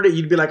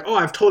 you'd be like, oh,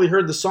 I've totally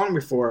heard the song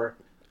before.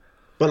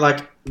 But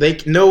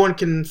like no one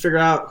can figure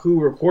out who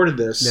recorded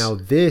this. Now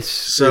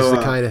this is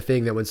the kind of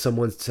thing that when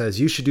someone says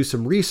you should do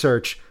some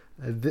research,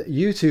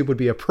 YouTube would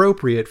be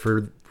appropriate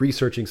for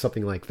researching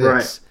something like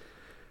this.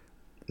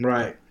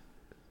 Right.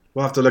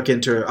 We'll have to look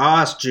into it. I'll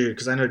ask Jude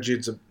because I know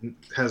Jude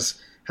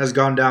has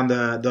gone down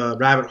the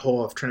rabbit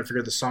hole of trying to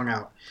figure the song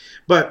out.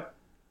 But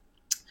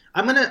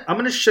I'm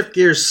gonna shift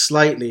gears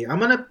slightly. I'm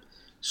gonna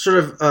sort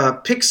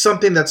of pick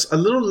something that's a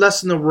little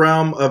less in the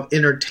realm of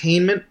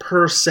entertainment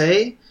per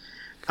se,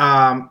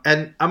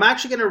 and I'm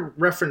actually gonna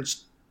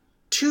reference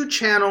two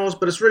channels,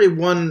 but it's really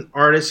one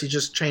artist. He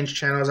just changed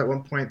channels at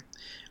one point,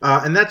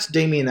 and that's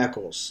Damien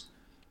Eccles.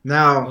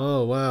 Now,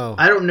 oh wow,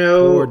 I don't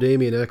know. Poor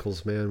Damien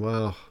Eccles, man.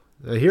 Wow,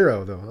 a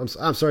hero though.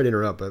 I'm sorry to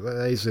interrupt,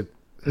 but he's a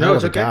hell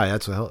of a guy.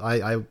 That's a hell.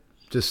 I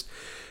just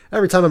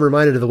every time I'm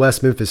reminded of the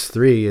West Memphis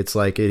Three, it's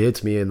like it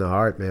hits me in the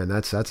heart, man.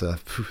 That's a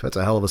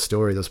hell of a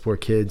story. Those poor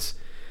kids.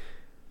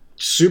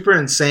 Super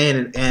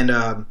insane, and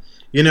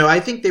I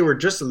think they were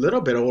just a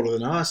little bit older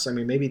than us. I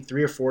mean, maybe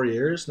 3 or 4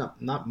 years,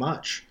 not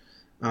much,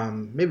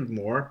 maybe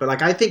more. But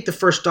like, I think the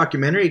first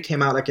documentary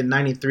came out like in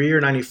 '93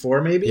 or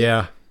 '94, maybe.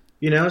 Yeah.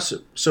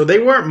 So they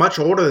weren't much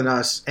older than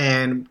us,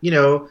 and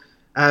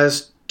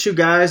as two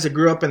guys that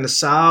grew up in the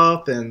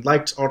South and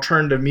liked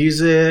alternative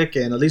music,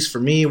 and at least for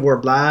me, wore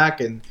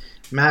black, and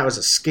Matt was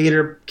a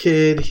skater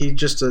kid. He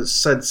just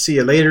said "see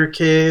you later,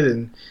 kid,"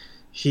 and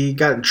he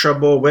got in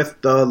trouble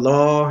with the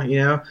law.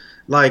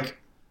 Like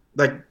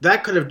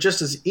that could have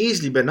just as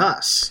easily been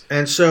us.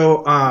 And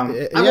so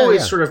I've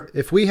always sort of,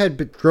 if we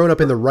had grown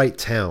up in the right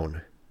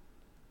town,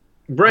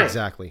 right?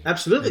 Exactly,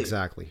 absolutely.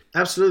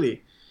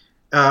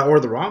 Or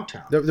the wrong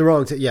town. The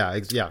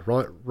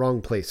wrong,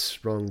 wrong place,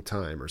 wrong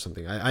time, or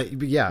something.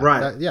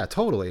 Right.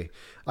 Totally.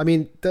 I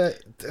mean,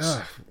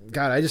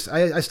 God,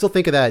 I still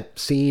think of that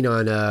scene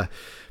on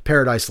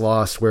Paradise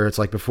Lost where it's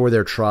like before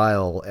their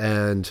trial,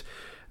 and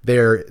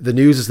the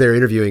news is they're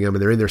interviewing them,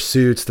 and they're in their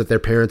suits that their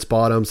parents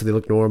bought them, so they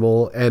look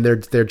normal, and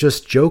they're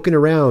just joking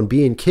around,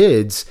 being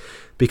kids,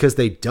 because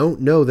they don't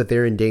know that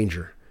they're in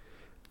danger.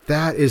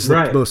 That is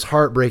the most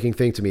heartbreaking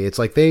thing to me. It's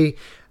like they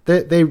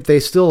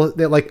still,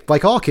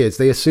 like all kids,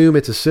 they assume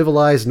it's a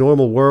civilized,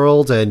 normal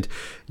world, and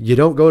you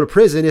don't go to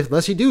prison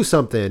unless you do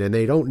something, and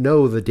they don't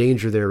know the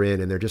danger they're in,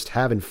 and they're just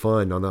having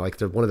fun on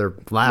one of their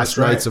last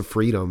nights of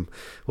freedom.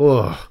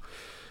 Oh,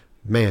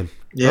 man.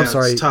 Yeah, I'm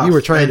sorry. You were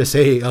trying to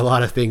say a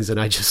lot of things,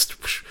 and I just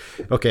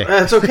okay.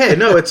 That's okay.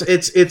 No, it's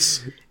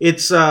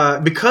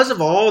because of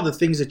all the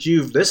things that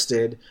you've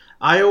listed.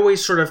 I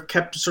always sort of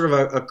kept sort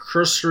of a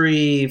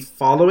cursory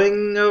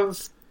following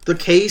of the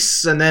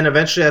case, and then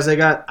eventually, as I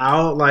got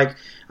out, like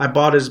I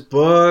bought his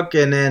book,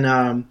 and then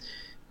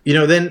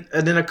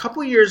then a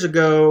couple years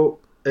ago,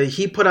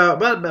 he put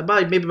out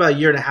maybe about a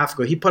year and a half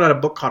ago, he put out a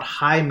book called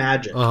High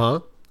Magic.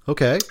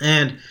 Okay.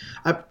 And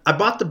I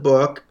bought the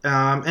book,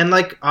 and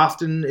like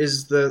often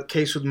is the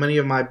case with many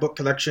of my book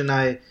collection,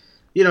 I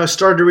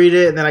started to read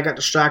it, and then I got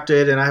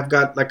distracted, and I've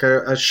got like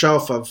a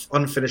shelf of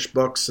unfinished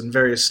books in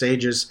various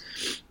stages,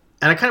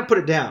 and I kind of put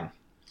it down.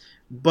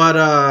 But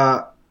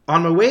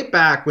on my way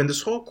back, when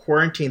this whole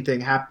quarantine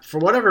thing happened, for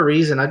whatever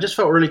reason, I just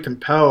felt really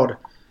compelled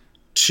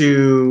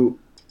to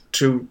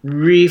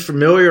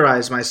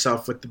re-familiarize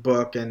myself with the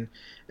book, and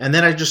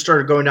then I just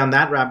started going down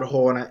that rabbit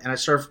hole, and I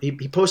started.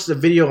 He posted a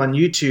video on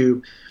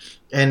YouTube,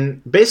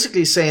 and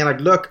basically saying like,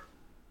 look,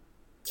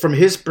 from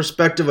his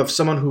perspective of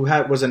someone who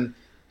was in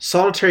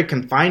solitary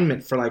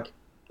confinement for like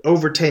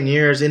over 10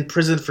 years, in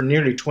prison for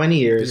nearly 20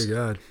 years. Dear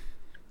God.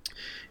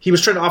 He was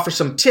trying to offer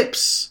some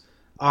tips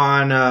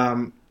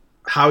on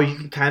how you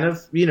can kind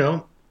of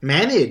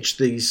manage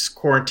these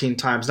quarantine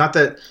times. Not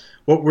that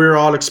what we're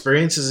all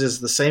experiencing is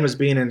the same as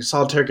being in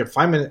solitary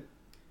confinement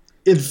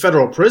in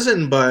federal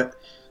prison, but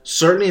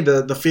certainly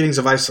the feelings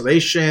of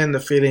isolation, the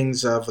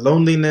feelings of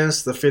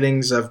loneliness, the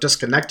feelings of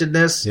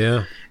disconnectedness.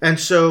 Yeah. And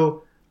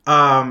so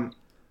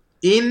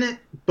in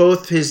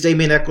both his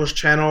Damien Eccles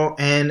channel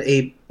and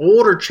a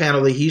older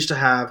channel that he used to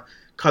have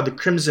called the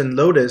Crimson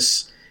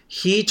Lotus,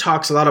 he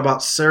talks a lot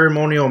about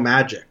ceremonial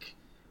magic.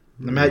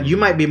 Matt, you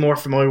might be more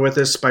familiar with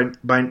this by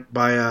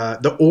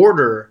the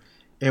order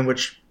in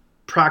which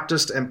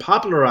practiced and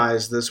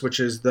popularized this, which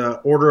is the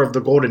Order of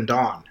the Golden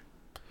Dawn.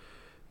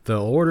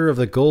 The Order of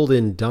the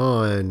Golden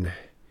Dawn.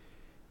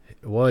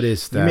 What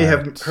is that? You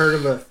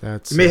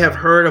may have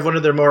heard of one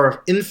of their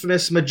more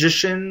infamous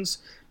magicians,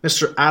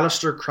 Mr.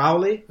 Aleister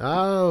Crowley.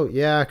 Oh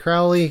yeah,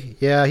 Crowley.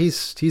 Yeah,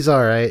 he's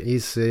all right.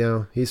 He's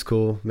he's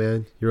cool,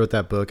 man. He wrote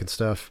that book and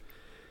stuff.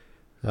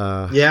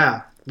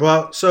 Yeah,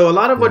 Well, so a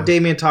lot of what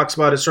Damien talks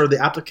about is sort of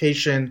the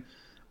application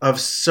of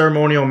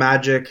ceremonial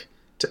magic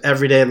to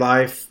everyday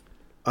life.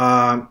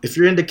 If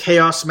you're into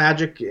chaos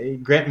magic,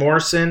 Grant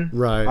Morrison,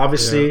 right?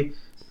 Obviously,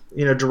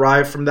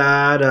 derived from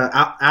that.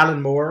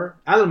 Alan Moore.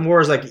 Alan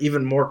Moore is like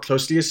even more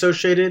closely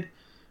associated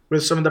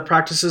with some of the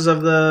practices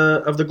of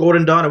the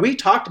Golden Dawn. And we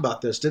talked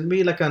about this, didn't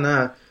we? Like on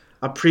a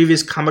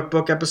previous comic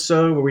book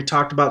episode where we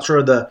talked about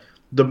sort of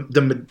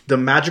the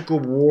magical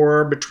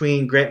war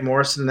between Grant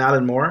Morrison and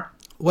Alan Moore.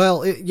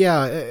 Well,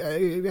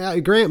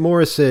 Grant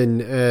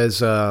Morrison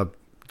is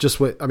just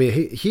what I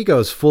mean. He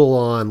goes full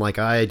on like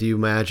I do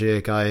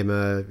magic.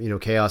 I'm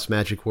chaos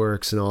magic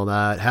works and all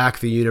that. Hack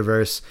the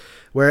universe.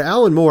 Where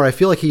Alan Moore, I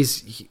feel like he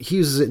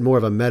uses it in more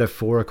of a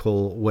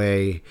metaphorical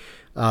way,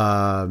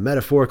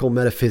 metaphorical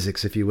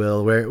metaphysics, if you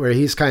will, where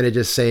he's kind of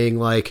just saying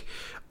like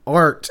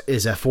art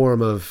is a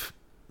form of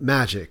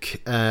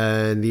magic,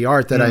 and the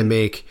art that I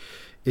make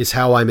is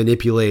how I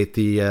manipulate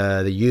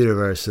the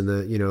universe and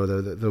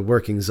the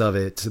workings of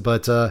it.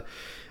 But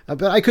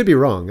I could be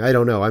wrong. I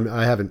don't know.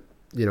 I haven't.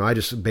 I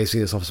just basing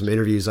this off some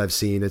interviews I've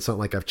seen. It's not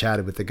like I've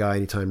chatted with the guy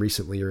anytime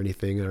recently or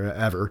anything or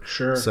ever.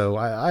 Sure. So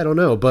I don't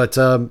know. But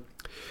so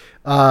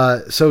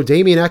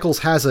Damien Eccles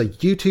has a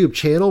YouTube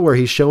channel where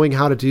he's showing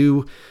how to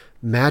do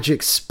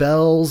magic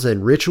spells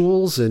and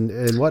rituals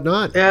and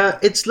whatnot. Yeah,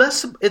 it's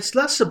less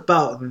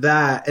about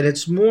that, and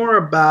it's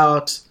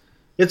less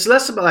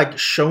about like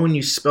showing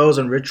you spells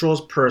and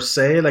rituals per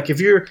se. Like if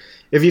you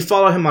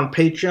follow him on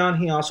Patreon,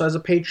 he also has a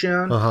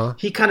Patreon. Uh-huh.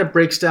 He kind of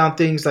breaks down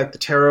things like the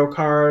tarot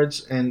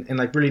cards and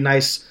like really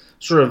nice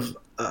sort of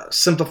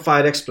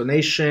simplified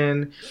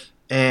explanation.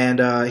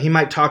 And he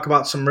might talk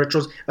about some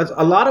rituals.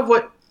 A lot of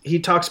what he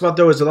talks about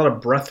though is a lot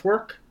of breath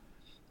work,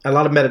 a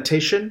lot of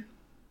meditation,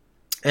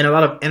 and a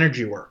lot of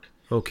energy work.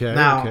 Okay.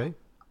 Now, okay.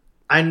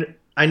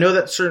 I know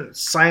that certain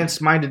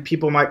science-minded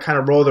people might kind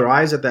of roll their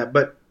eyes at that,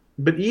 but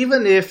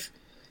even if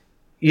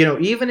you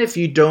have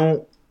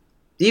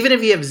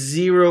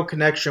zero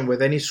connection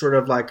with any sort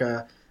of like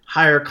a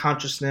higher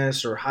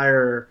consciousness or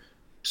higher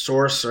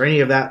source or any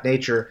of that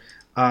nature,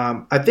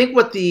 I think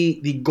what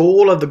the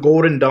goal of the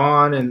Golden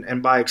Dawn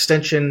and by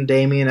extension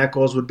Damien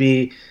Eccles would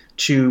be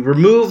to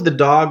remove the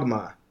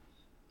dogma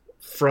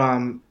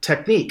from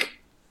technique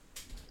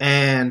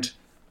and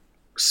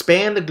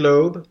span the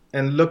globe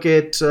and look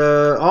at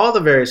all the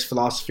various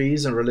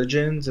philosophies and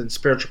religions and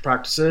spiritual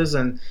practices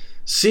and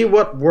see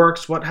what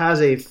works, what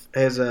has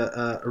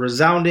a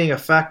resounding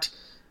effect,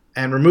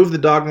 and remove the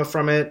dogma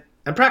from it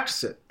and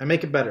practice it and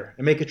make it better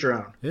and make it your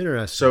own.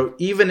 Interesting. So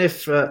even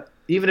if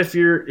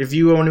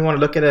you only want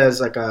to look at it as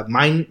like a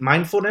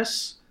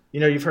mindfulness,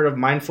 you've heard of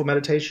mindful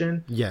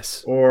meditation.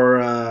 Yes.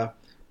 Or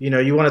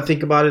you want to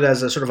think about it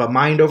as a sort of a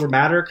mind over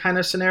matter kind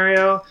of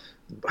scenario.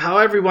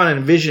 However you want to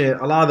envision it,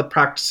 a lot of the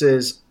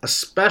practices,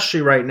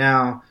 especially right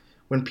now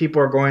when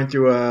people are going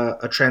through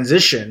a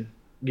transition,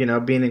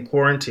 being in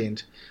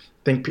quarantined,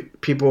 I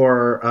think people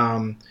are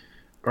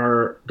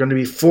going to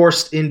be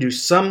forced into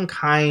some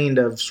kind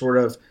of sort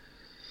of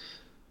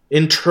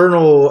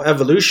internal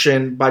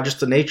evolution by just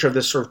the nature of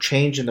this sort of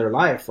change in their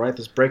life, right?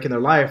 This break in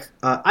their life.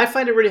 I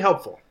find it really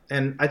helpful.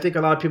 And I think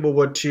a lot of people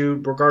would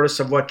too, regardless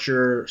of what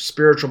your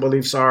spiritual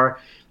beliefs are.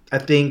 I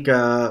think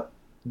that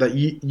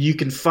you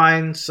can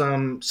find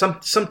some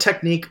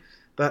technique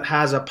that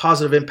has a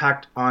positive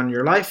impact on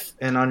your life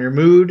and on your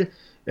mood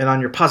and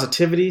on your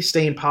positivity,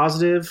 staying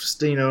positive,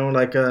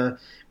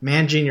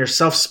 managing your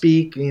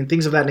self-speak and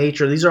things of that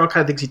nature. These are all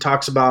kind of things he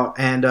talks about,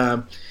 and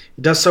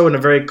he does so in a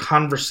very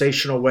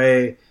conversational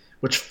way,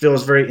 which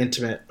feels very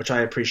intimate, which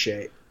I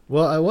appreciate.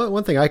 Well,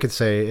 one thing I could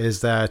say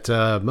is that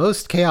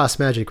most chaos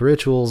magic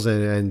rituals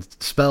and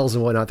spells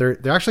and whatnot, they're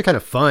actually kind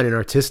of fun and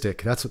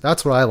artistic. That's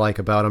what I like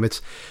about them.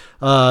 It's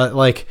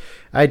like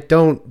I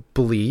don't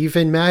believe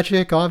in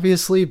magic,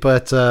 obviously,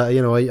 but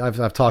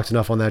I've talked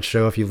enough on that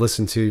show. If you've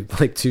listened to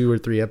like 2 or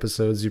 3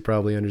 episodes, you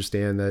probably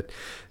understand that.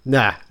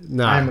 Nah.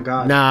 I'm a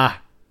god. Nah.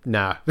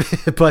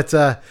 But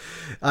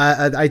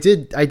I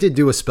did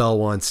do a spell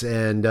once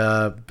and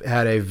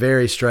had a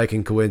very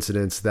striking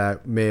coincidence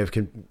that would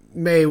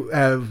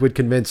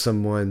convince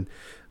someone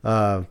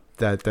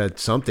that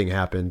something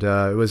happened.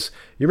 It was,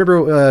 you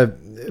remember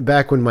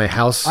back when my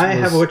house I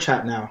have a witch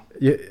hat now.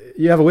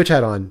 You have a witch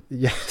hat on.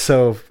 Yeah,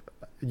 so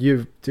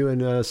you're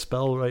doing a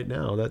spell right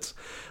now. That's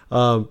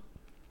so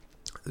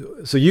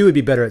you would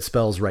be better at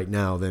spells right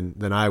now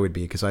than I would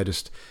be, because I've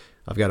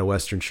got a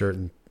Western shirt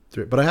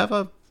but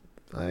I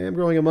am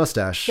growing a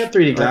mustache. You have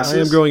 3D glasses. I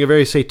am growing a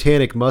very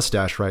satanic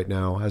mustache right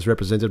now, as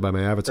represented by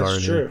my avatar. That's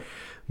in true. Here.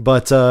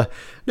 But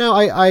now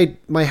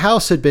my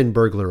house had been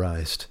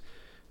burglarized.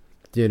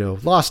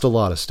 Lost a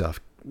lot of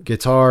stuff: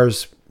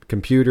 guitars,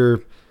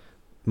 computer,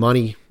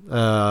 money.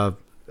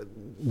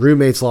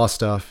 Roommates lost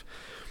stuff.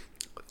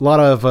 A lot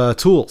of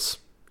tools.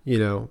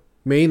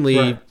 Mainly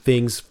right.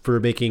 Things for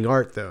making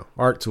art, though.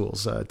 Art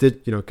tools.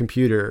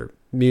 Computer,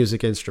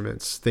 music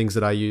instruments, things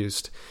that I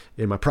used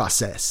in my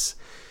process.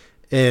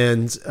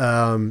 And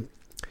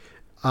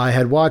I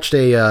had watched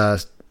a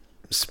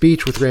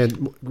speech with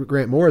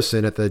Grant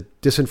Morrison at the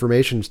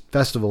Disinformation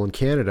Festival in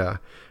Canada,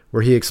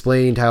 where he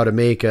explained how to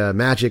make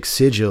magic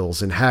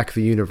sigils and hack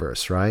the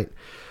universe, right?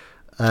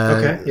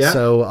 Okay, yeah.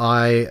 So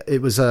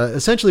it was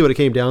essentially what it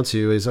came down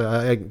to is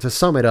to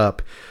sum it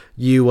up,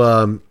 you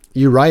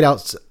write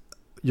out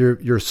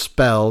your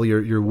spell,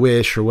 your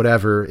wish or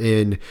whatever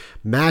in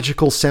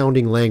magical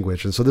sounding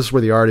language, and so this is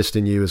where the artist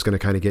in you is going to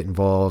kind of get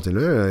involved and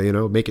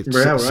make it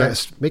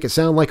make it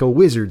sound like a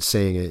wizard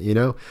saying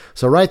it,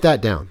 So write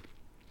that down.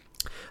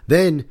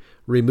 Then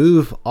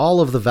remove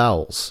all of the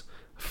vowels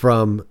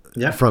from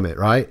it,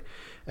 right?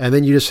 And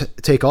then you just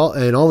take all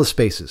the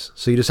spaces.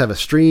 So you just have a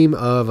stream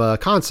of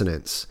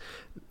consonants.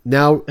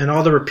 Now, and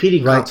all the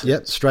repeating consonants.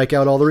 Yep, strike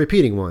out all the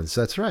repeating ones.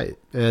 That's right.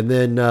 And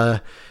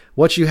then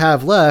what you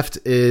have left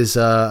is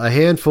a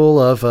handful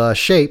of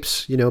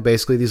shapes,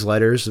 basically these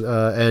letters.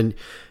 And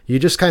you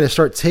just kind of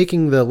start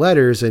taking the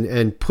letters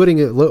and putting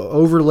it,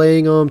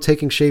 overlaying them,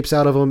 taking shapes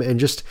out of them, and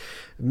just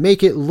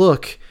make it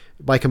look,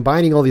 by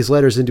combining all these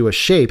letters into a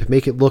shape,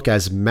 make it look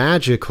as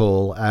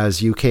magical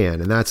as you can.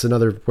 And that's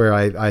another where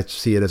I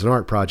see it as an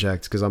art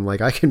project, because I'm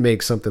like, I can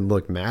make something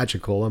look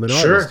magical. I'm an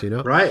artist,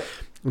 Right.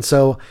 And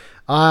so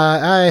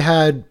I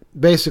had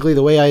basically,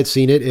 the way I had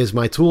seen it is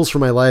my tools for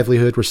my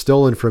livelihood were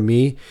stolen from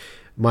me.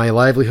 My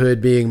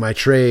livelihood being my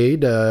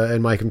trade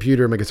and my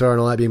computer, my guitar and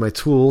all that being my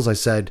tools.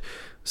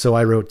 So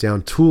I wrote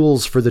down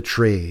tools for the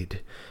trade.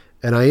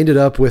 And I ended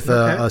up with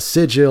a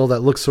sigil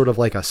that looks sort of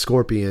like a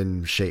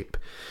scorpion shape.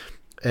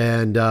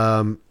 And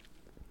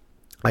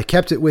I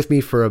kept it with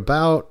me for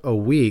about a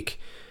week.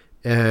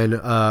 And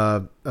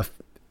at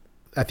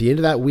the end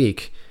of that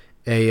week,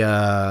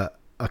 a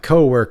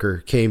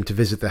coworker came to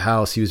visit the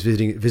house. He was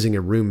visiting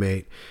a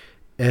roommate.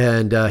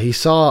 And he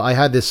saw I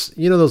had this,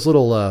 those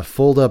little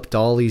fold-up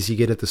dollies you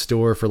get at the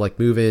store for like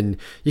moving.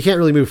 You can't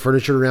really move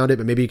furniture around it,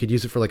 but maybe you could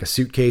use it for like a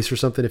suitcase or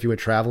something if you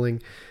went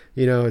traveling.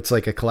 It's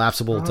like a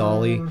collapsible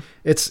dolly.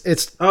 It's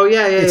oh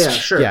yeah,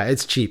 sure. Yeah,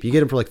 it's cheap. You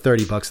get them for like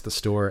 $30 at the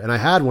store. And I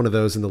had one of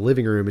those in the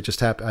living room. It just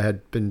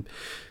happened.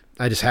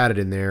 I just had it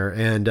in there,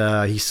 and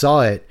he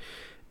saw it,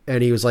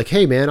 and he was like,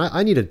 "Hey man,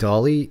 I need a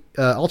dolly.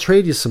 I'll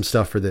trade you some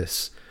stuff for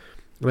this."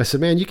 And I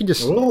said, "Man, you can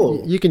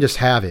just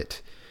have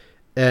it."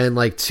 And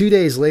like 2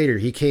 days later,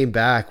 he came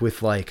back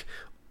with like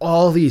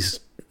all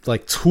these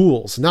like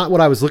tools. Not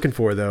what I was looking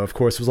for though. Of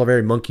course, it was all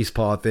very monkey's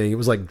paw thing. It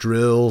was like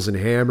drills and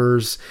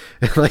hammers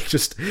and like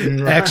just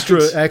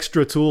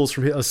extra tools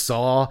from a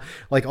saw,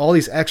 like all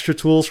these extra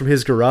tools from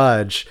his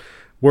garage,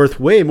 worth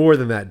way more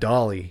than that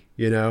dolly,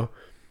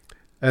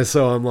 And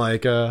so I'm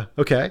like,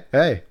 okay,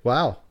 hey,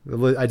 wow.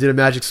 I did a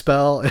magic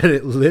spell, and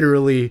it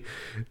literally,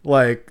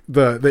 like,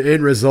 the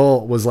end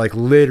result was like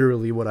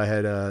literally what I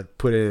had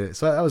put in it.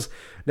 So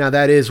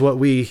that is what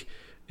we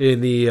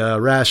in the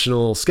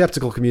rational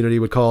skeptical community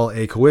would call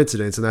a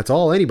coincidence, and that's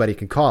all anybody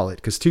can call it,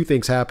 because two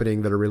things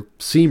happening that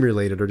seem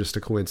related are just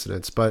a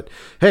coincidence. But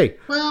hey,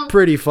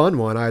 pretty fun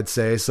one, I'd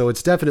say. So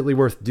it's definitely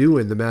worth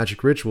doing the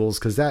magic rituals,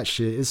 because that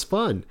shit is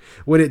fun.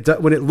 When it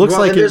looks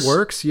like it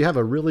works, you have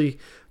a really,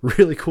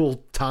 really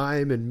cool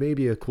time and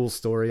maybe a cool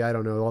story. I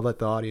don't know. I'll let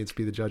the audience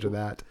be the judge of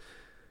that.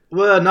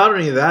 Well, not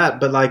only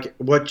that, but like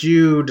what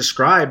you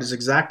described is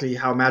exactly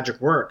how magic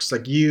works.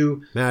 Like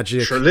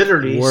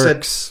literally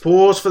said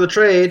tools for the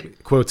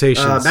trade.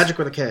 Quotations. Magic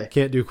with a K.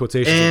 Can't do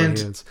quotations with my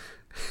hands.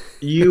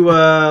 You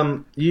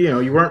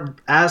weren't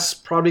as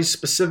probably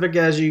specific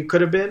as you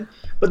could have been,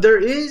 but there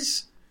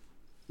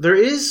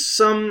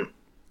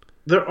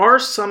are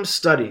some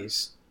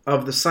studies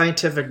of the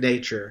scientific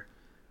nature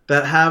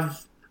that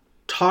have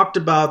talked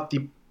about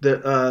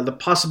the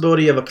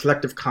possibility of a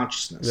collective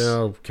consciousness.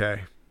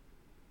 Okay.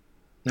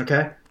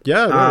 Okay.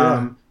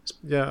 Yeah.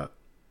 Yeah.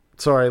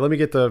 Sorry. Let me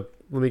get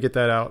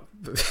that out.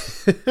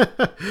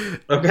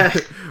 Okay.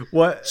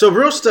 What? So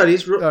real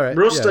studies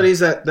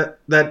that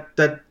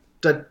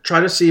try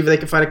to see if they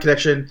can find a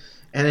connection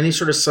and any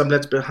sort of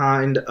subnets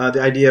behind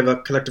the idea of a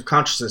collective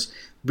consciousness.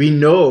 We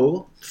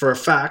know for a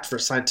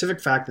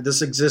scientific fact, that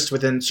this exists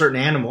within certain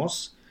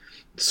animals.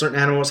 Certain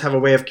animals have a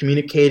way of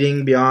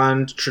communicating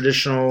beyond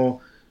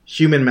traditional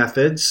human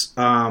methods.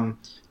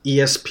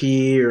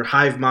 ESP or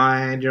hive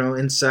mind,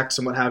 insects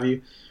and what have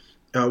you.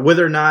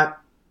 Whether or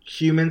not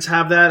humans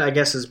have that, I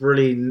guess, has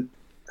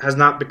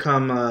not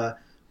become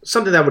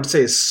something that I would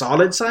say is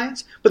solid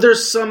science. But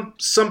there's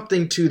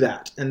something to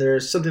that, and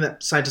there's something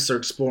that scientists are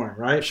exploring,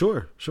 right?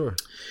 Sure.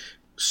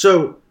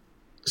 So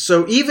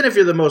even if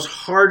you're the most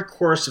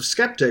hardcore of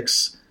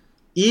skeptics,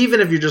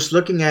 even if you're just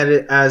looking at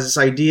it as this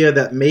idea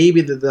that maybe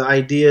the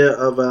idea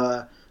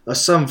of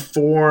some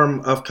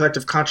form of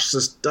collective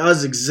consciousness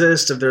does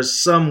exist, if there's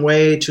some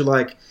way to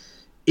like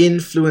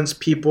influence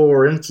people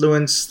or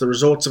influence the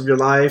results of your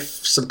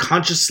life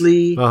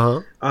subconsciously.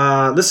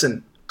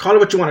 Listen, call it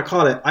what you want to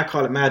call it. I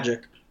call it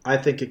magic. I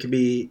think it can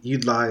be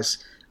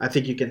utilized. I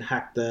think you can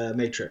hack the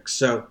matrix.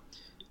 So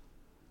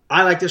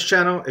I like this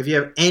channel. If you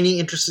have any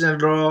interest in it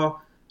at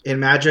all in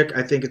magic,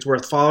 I think it's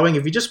worth following.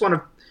 If you just want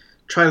to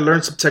try to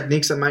learn some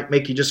techniques that might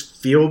make you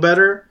just feel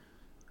better,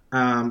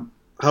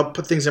 help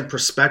put things in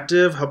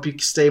perspective, help you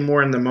stay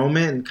more in the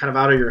moment and kind of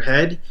out of your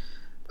head,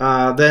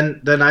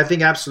 then I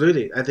think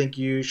absolutely. I think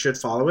you should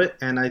follow it,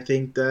 and I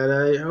think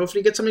that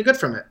hopefully you get something good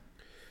from it.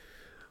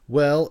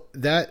 Well,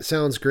 that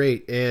sounds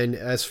great. And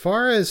as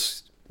far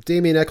as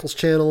Damien Eccles'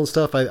 channel and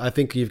stuff, I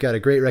think you've got a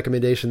great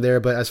recommendation there.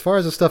 But as far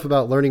as the stuff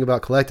about learning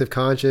about collective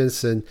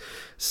conscience and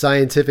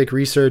scientific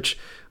research,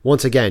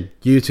 once again,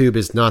 YouTube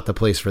is not the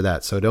place for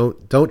that. So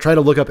don't try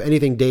to look up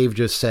anything Dave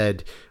just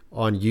said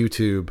on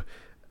YouTube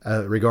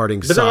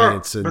regarding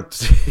science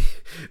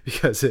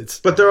because it's.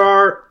 But there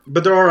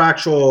are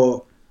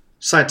actual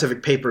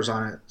scientific papers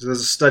on it. So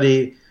there's a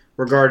study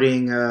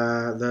regarding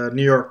the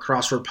New York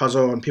crossword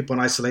puzzle and people in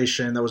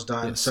isolation that was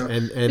done. Yes, so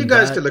and you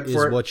guys could look for it.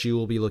 That is what you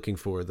will be looking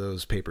for,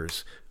 those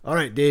papers. All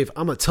right, Dave,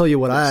 I'm going to tell you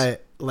what I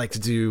like to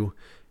do.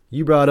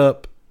 You brought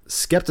up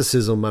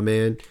skepticism, my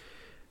man,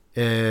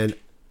 and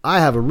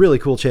I have a really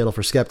cool channel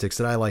for skeptics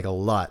that I like a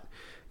lot.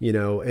 You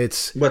know,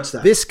 what's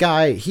that? This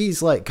guy,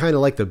 he's like kind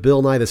of like the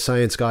Bill Nye the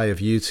Science Guy of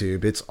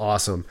YouTube. It's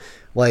awesome.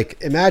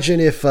 Like, imagine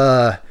if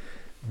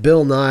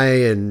Bill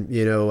Nye and,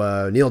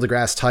 Neil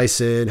deGrasse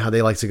Tyson, how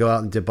they like to go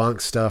out and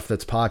debunk stuff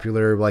that's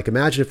popular. Like,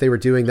 imagine if they were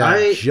doing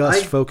that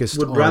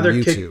focused on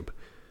YouTube.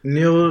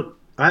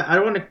 I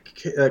don't want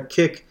to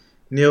kick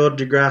Neil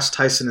deGrasse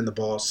Tyson in the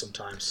balls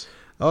sometimes.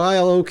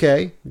 Oh,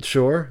 okay.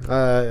 Sure.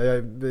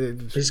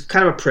 He's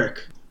kind of a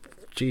prick.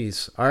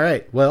 Jeez. All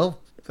right. Well,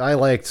 I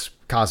liked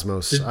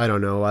Cosmos. I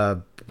don't know.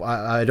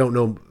 I don't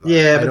know.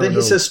 Yeah, but then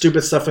he says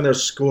stupid stuff in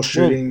those school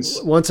shootings.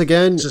 Well, once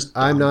again,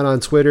 I'm not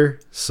on Twitter,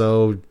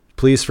 so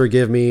please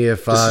forgive me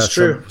if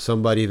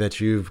somebody that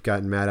you've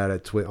gotten mad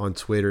at on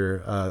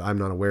Twitter, I'm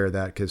not aware of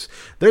that because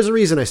there's a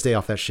reason I stay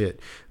off that shit.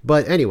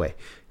 But anyway,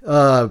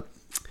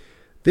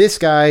 this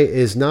guy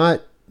is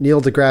not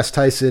Neil deGrasse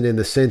Tyson in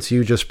the sense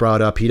you just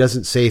brought up. He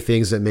doesn't say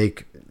things that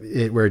make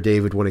it where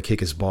Dave would want to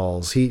kick his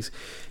balls.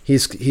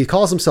 He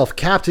calls himself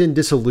Captain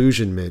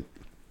Disillusionment.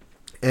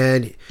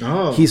 And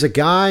he's a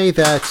guy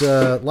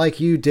that, like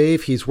you,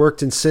 Dave, he's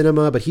worked in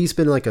cinema, but he's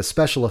been like a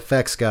special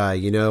effects guy,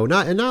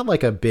 not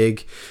like a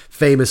big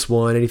famous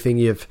one, anything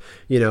a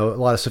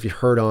lot of stuff you've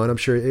heard on, I'm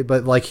sure,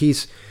 but like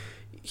he's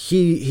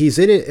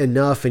in it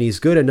enough and he's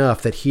good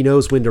enough that he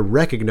knows when to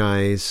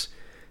recognize.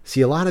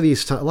 See, a lot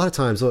of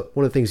times, one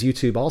of the things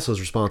YouTube also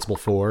is responsible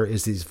for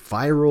is these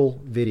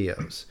viral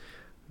videos.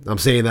 I'm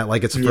saying that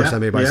like it's the first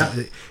time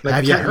anybody's. Like,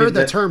 have you heard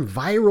the term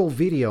viral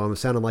video? I'm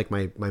sounding like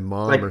my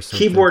mom like or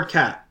something.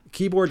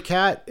 Keyboard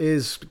cat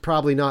is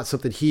probably not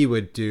something he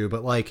would do,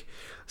 but like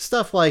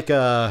stuff like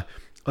a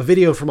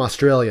video from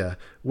Australia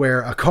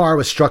where a car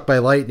was struck by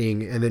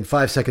lightning and then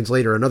 5 seconds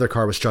later another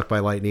car was struck by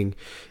lightning,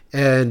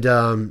 and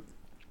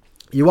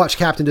you watch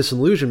Captain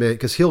Disillusionment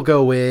because he'll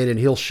go in and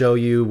he'll show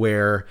you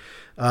where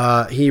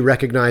he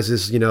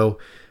recognizes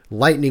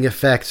lightning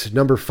effect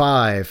number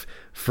 5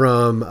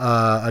 from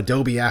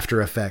Adobe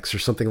After Effects or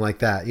something like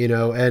that,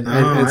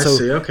 and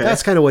so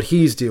that's kind of what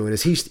he's doing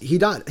is he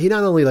not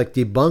only like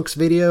debunks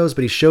videos,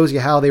 but he shows you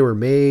how they were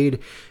made.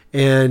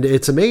 And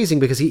it's amazing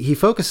because he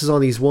focuses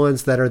on these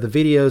ones that are the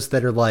videos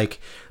that are like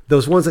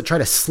those ones that try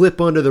to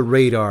slip under the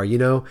radar,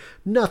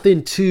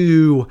 nothing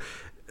too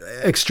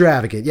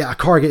extravagant. Yeah, a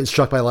car getting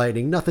struck by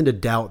lightning, nothing to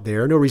doubt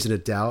there, no reason to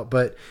doubt,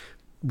 but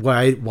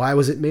why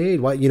was it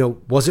made? Why,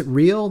 was it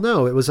real?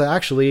 No, it was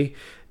actually,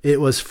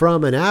 it was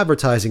from an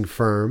advertising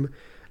firm.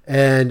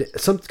 And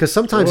because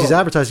sometimes these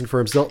advertising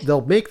firms,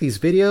 they'll make these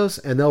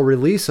videos and they'll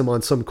release them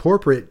on some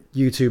corporate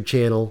YouTube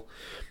channel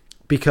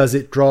because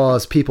it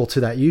draws people to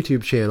that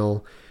YouTube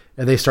channel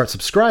and they start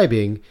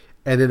subscribing.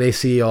 And then they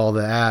see all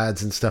the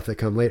ads and stuff that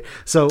come later.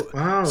 So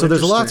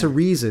there's lots of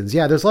reasons.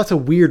 Yeah, there's lots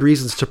of weird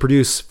reasons to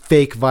produce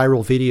fake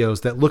viral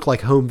videos that look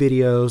like home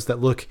videos, that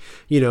look,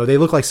 they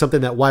look like something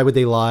that why would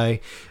they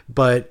lie?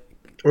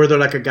 Or they're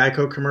like a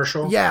Geico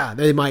commercial? Yeah,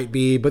 they might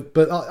be, but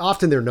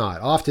often they're not.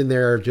 Often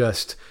they're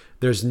just,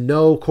 there's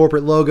no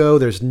corporate logo.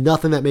 There's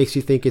nothing that makes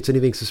you think it's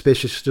anything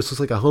suspicious. It just looks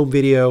like a home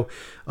video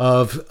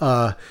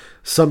of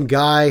some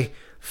guy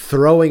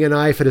throwing a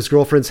knife at his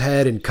girlfriend's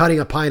head and cutting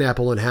a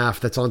pineapple in half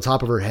that's on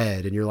top of her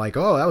head. And you're like,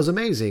 oh, that was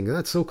amazing.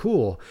 That's so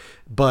cool.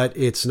 But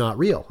it's not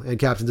real. And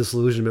Captain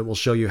Disillusionment will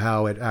show you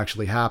how it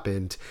actually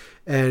happened.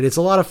 And it's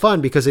a lot of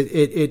fun because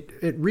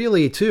it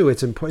really, too,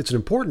 it's an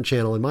important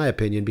channel, in my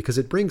opinion, because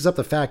it brings up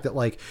the fact that,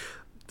 like,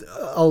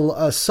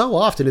 so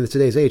often in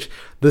today's age,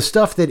 the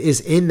stuff that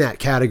is in that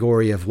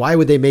category of why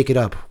would they make it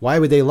up? Why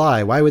would they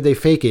lie? Why would they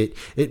fake it?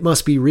 It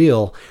must be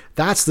real.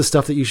 That's the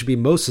stuff that you should be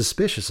most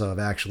suspicious of,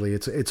 actually.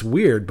 It's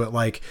weird, but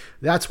like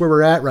that's where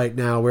we're at right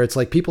now, where it's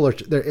like people are,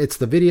 it's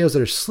the videos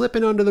that are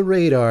slipping under the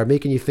radar,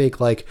 making you think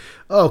like,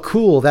 oh,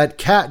 cool, that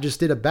cat just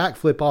did a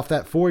backflip off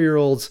that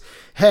 4-year-old's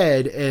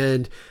head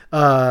and,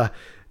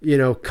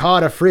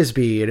 caught a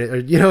Frisbee,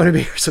 and you know what I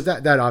mean? So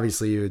that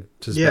obviously you would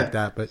suspect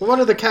that. But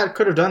one of the cat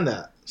could have done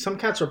that. Some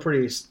cats are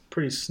pretty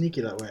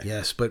sneaky that way.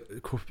 Yes, but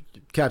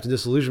Captain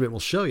Disillusionment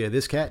will show you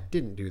this cat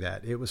didn't do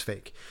that. It was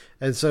fake.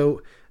 And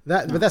so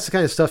but that's the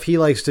kind of stuff he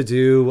likes to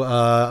do.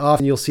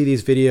 Often you'll see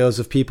these videos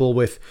of people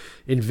with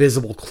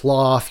invisible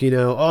cloth,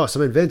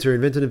 some inventor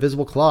invented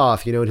invisible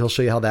cloth, and he'll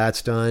show you how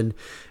that's done.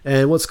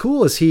 And what's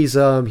cool is he's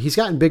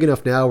gotten big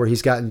enough now where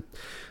he's gotten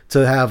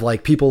to have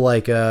like people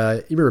like you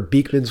remember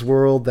Beekman's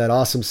World, that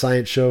awesome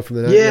science show from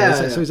the 90s?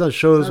 Yeah. So he's done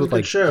shows with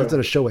like show. he's done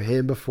a show with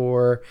him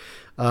before.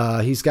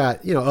 He's got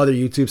other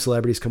YouTube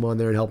celebrities come on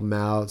there and help him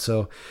out.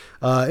 So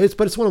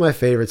it's one of my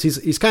favorites.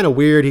 He's kind of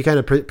weird. He kind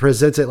of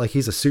presents it like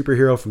he's a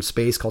superhero from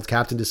space called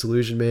Captain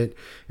Disillusionment,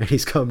 and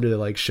he's come to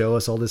like show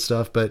us all this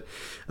stuff. But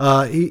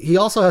he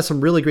also has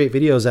some really great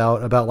videos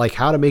out about like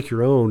how to make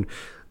your own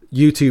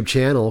YouTube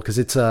channel, because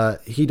it's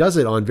he does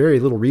it on very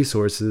little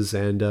resources,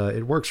 and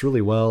it works really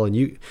well. And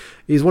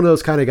he's one of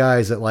those kind of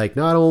guys that like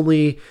not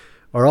only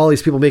are all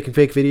these people making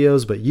fake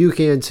videos, but you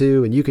can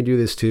too, and you can do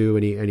this too.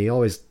 And he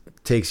always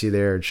takes you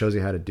there and shows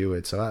you how to do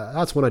it. So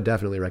that's one I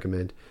definitely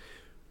recommend.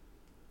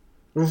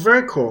 Well,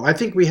 very cool. I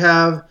think we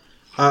have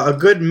a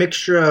good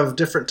mixture of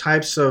different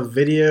types of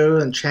video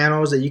and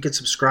channels that you can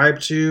subscribe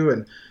to,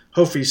 and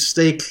hopefully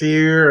stay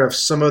clear of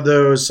some of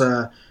those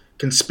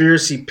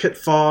conspiracy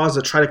pitfalls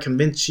that try to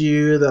convince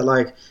you that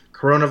like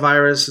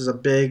coronavirus is a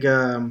big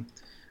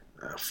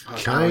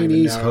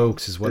Chinese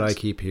hoax is what I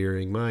keep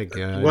hearing. My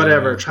God.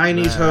 Whatever.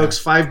 Chinese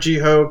hoax,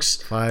 5G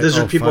hoax,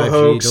 lizard people 5G,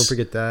 hoax. Don't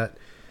forget that.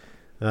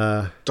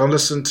 Don't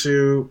listen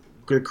to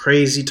good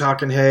crazy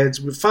talking heads.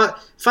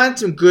 Find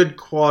some good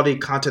quality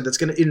content that's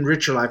going to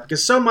enrich your life,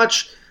 because so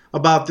much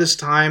about this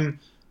time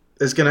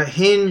is going to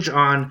hinge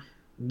on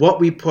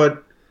what we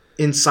put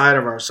inside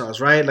of ourselves,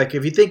 right? Like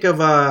if you think of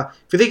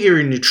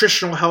your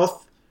nutritional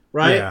health,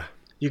 right? Yeah.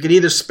 You could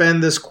either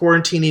spend this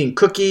quarantine eating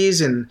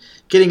cookies and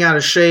getting out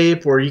of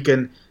shape, or you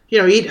can,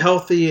 eat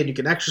healthy and you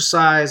can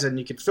exercise and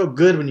you can feel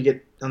good when you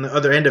get on the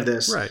other end of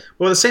this. Right.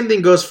 Well, the same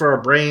thing goes for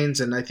our brains,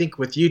 and I think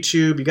with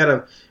YouTube,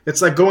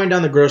 it's like going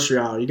down the grocery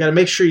aisle. You got to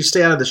make sure you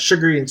stay out of the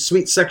sugary and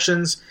sweet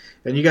sections,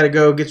 and you got to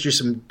go get you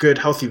some good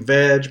healthy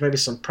veg, maybe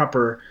some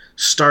proper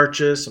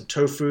starches, some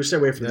tofu, stay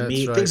away from the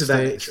meat, things of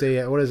that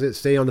nature.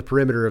 Stay on the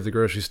perimeter of the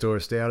grocery store,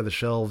 stay out of the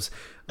shelves.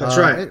 That's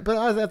right.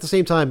 But at the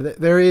same time,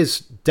 there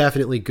is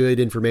definitely good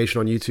information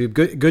on YouTube,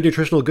 good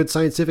nutritional, good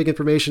scientific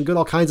information, good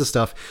all kinds of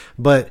stuff.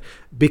 But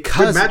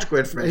because good magical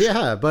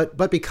information,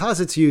 but because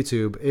it's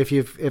YouTube,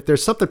 if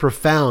there's something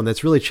profound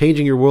that's really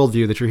changing your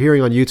worldview that you're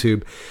hearing on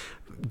YouTube,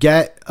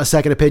 get a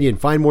second opinion,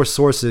 find more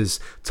sources,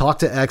 talk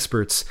to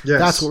experts. Yes.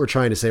 That's what we're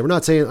trying to say. We're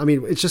not saying,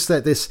 it's just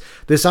that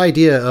this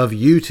idea of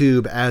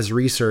YouTube as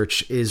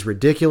research is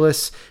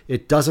ridiculous.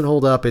 It doesn't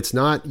hold up. It's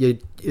not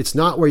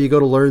where you go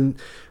to learn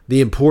the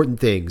important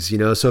things,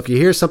 So if you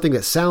hear something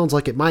that sounds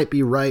like it might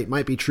be right,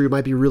 might be true,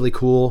 might be really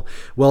cool,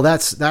 well,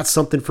 that's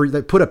something for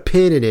you. Put a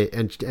pin in it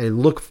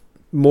and look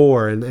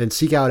more and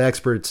seek out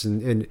experts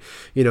and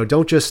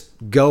don't just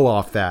go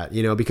off that,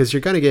 because you're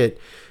going to get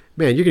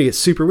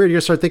super weird. You're going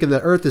to start thinking the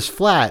earth is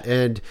flat,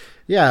 and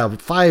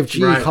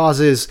 5G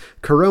causes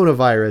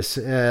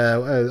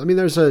coronavirus.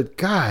 There's a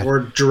God.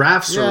 Or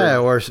giraffes. Yeah,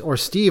 or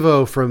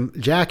Steve-O from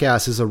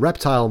Jackass is a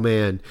reptile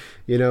man.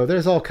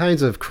 There's all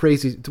kinds of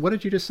crazy. What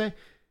did you just say?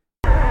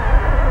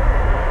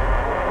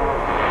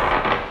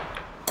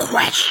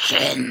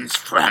 Questions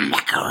from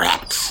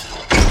Macaret.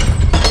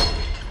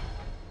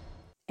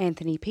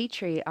 Anthony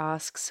Petrie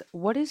asks,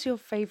 what is your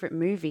favorite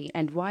movie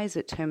and why is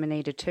it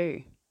Terminator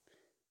 2?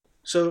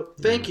 So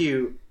thank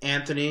you,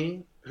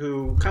 Anthony,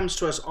 who comes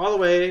to us all the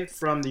way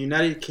from the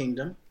United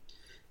Kingdom.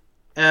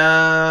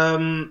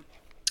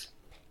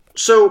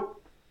 So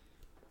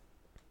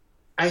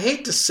I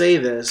hate to say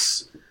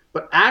this,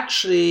 but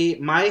actually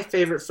my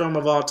favorite film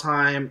of all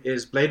time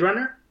is Blade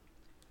Runner,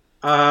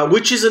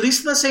 which is at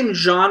least in the same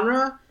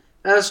genre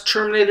as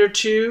Terminator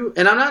 2.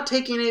 And I'm not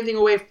taking anything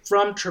away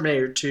from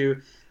Terminator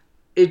 2.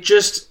 I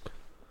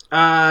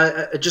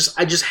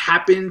just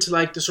happen to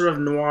like the sort of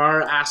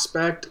noir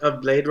aspect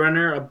of Blade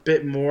Runner a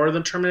bit more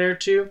than Terminator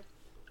 2.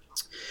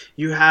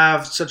 You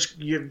have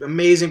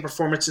amazing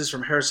performances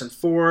from Harrison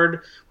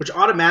Ford, which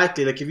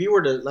automatically, like if you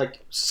were to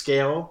like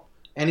scale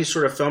any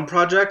sort of film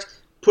project,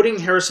 putting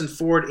Harrison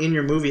Ford in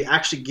your movie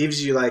actually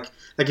gives you like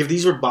if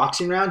these were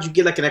boxing rounds, you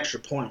get like an extra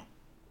point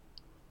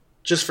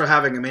just for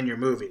having him in your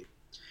movie.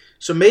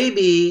 So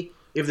maybe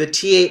if the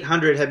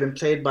T-800 had been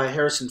played by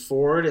Harrison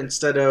Ford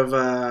instead of,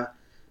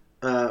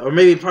 or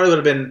maybe probably would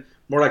have been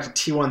more like the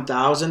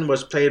T-1000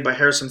 was played by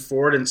Harrison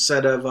Ford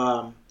instead of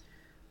Arnold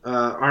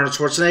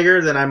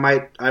Schwarzenegger, then I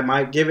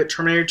might give it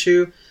Terminator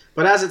 2.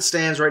 But as it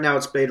stands right now,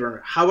 it's Blade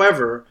Runner.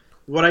 However,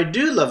 what I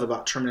do love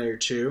about Terminator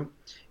 2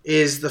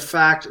 is the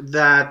fact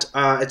that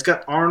it's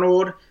got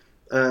Arnold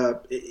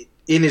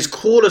in his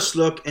coolest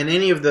look in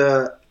any of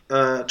the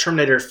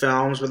Terminator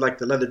films, with like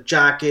the leather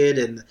jacket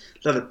and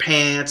leather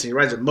pants, and he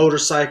rides a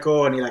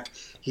motorcycle, and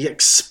he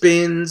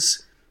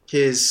spins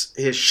his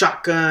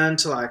shotgun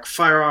to like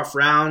fire off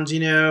rounds,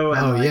 and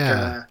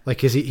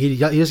cause he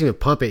doesn't even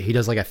pump it. He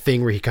does like a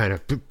thing where he kind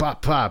of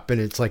pop,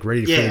 and it's like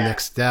ready for the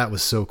next. That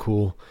was so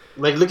cool.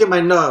 Like, look at my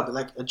nub,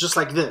 like just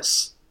like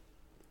this.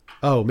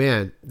 Oh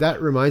man,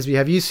 that reminds me.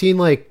 Have you seen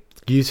like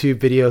YouTube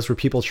videos where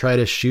people try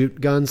to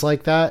shoot guns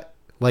like that?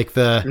 Like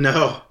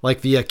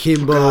the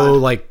akimbo,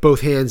 like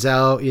both hands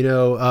out,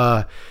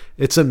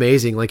 it's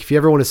amazing. Like if you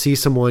ever want to see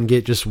someone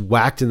get just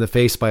whacked in the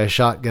face by a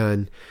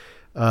shotgun,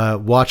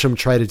 watch them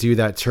try to do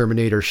that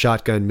Terminator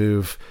shotgun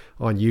move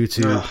on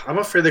YouTube. Ugh, I'm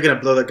afraid they're going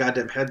to blow their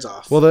goddamn heads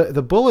off. Well,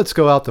 the bullets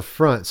go out the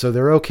front, so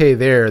they're okay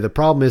there. The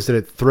problem is that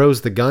it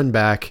throws the gun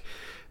back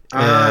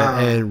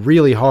and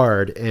really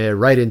hard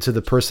right into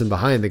the person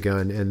behind the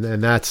gun,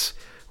 and that's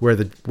where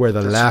the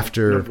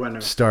laughter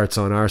starts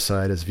on our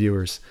side as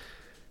viewers.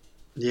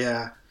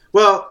 Yeah.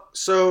 Well,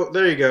 so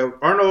there you go.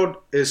 Arnold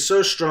is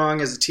so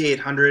strong as a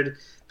T-800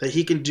 that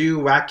he can do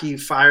wacky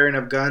firing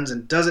of guns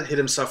and doesn't hit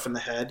himself in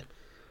the head.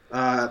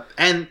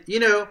 And,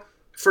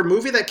 for a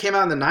movie that came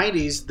out in the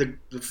 90s, the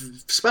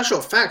special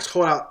effects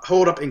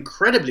hold up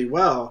incredibly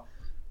well,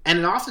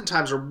 and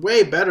oftentimes are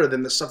way better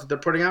than the stuff that they're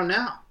putting out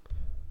now.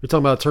 You're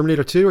talking about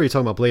Terminator 2 or are you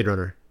talking about Blade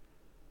Runner?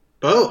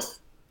 Both.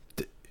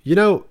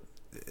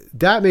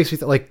 That makes me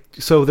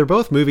so they're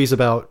both movies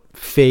about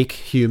fake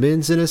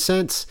humans in a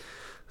sense.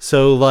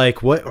 So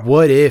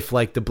what if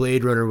the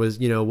Blade Runner was,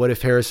 what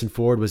if Harrison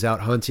Ford was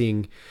out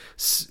hunting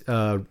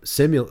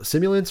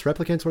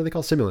replicants? What are they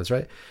called? Simulants,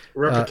 right?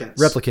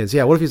 Replicants.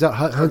 Yeah. What if he's out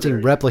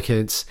hunting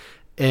replicants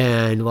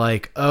and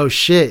oh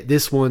shit,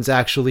 this one's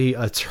actually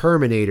a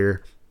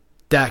Terminator?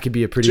 That could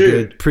be a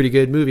pretty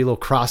good movie. A little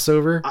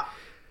crossover.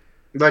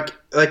 Look,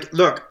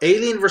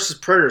 Alien versus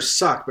Predator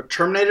sucked, but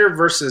Terminator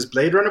versus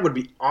Blade Runner would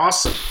be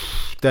awesome.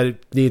 That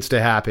it needs to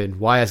happen.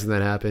 Why hasn't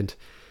that happened?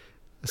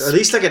 At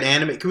least an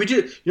anime. Can we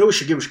do? We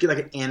should get? We should get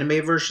an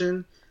anime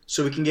version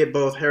so we can get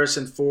both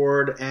Harrison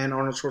Ford and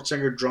Arnold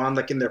Schwarzenegger drawn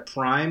in their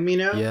prime.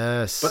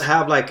 Yes. But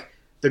have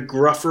the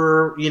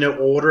gruffer,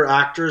 older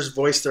actors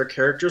voice their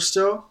characters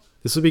still.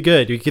 This would be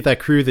good. You could get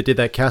that crew that did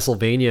that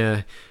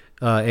Castlevania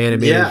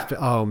animated. Yeah.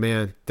 Oh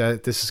man,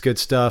 this is good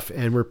stuff,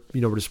 and we're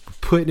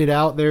just putting it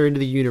out there into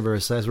the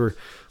universe as we're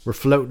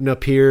floating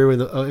up here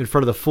in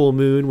front of the full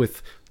moon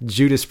with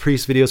Judas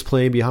Priest videos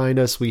playing behind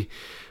us.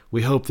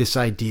 We hope this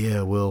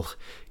idea will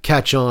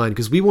catch on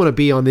because we want to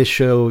be on this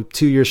show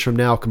 2 years from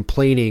now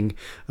complaining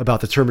about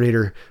the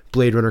Terminator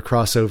Blade Runner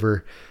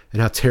crossover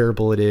and how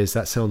terrible it is.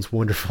 That sounds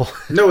wonderful.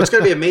 No, it's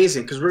going to be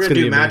amazing because we're going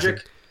to do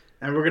magic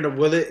and we're going to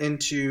will it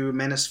into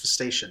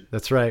manifestation.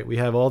 That's right. We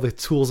have all the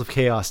tools of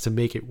chaos to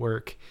make it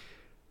work.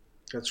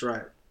 That's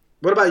right.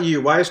 What about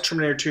you? Why is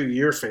Terminator 2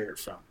 your favorite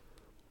film?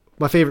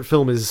 My favorite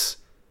film is...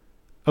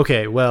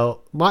 Okay,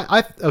 well,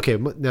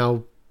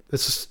 now...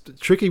 It's a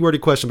tricky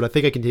worded question, but I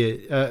think I can do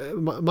it.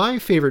 My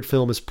favorite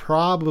film is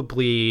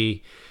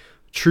probably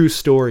True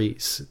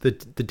Stories, the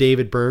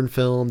David Byrne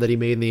film that he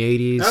made in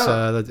the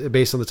 80s,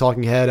 based on the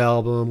Talking Head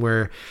album,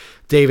 where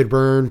David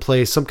Byrne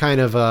plays some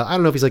kind of, I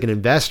don't know if he's an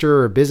investor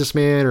or a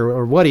businessman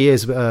or what he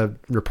is, a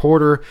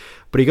reporter,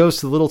 but he goes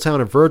to the little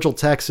town of Virgil,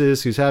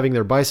 Texas, who's having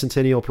their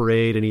bicentennial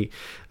parade, and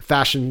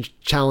fashion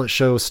challenge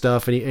show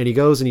stuff, and he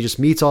goes and he just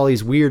meets all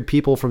these weird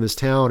people from this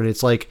town, and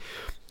it's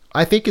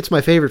I think it's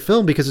my favorite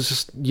film because it's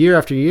just year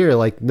after year,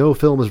 no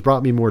film has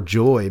brought me more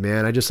joy,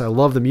 man. I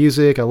love the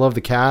music. I love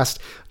the cast.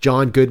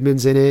 John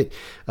Goodman's in it.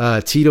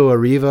 Tito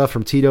Arriva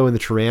from Tito and the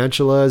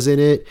Tarantula is in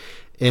it.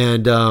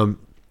 And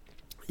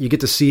you get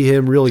to see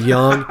him real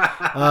young.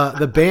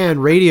 The band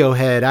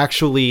Radiohead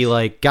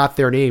actually got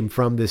their name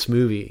from this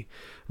movie.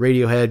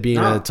 Radiohead being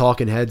a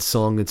Talking Heads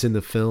song that's in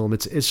the film.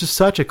 It's just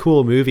such a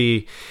cool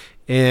movie.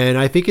 And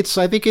I think it is.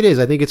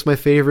 I think it's my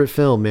favorite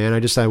film, man. I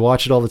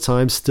watch it all the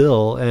time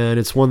still. And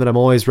it's one that I'm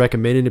always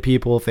recommending to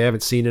people. If they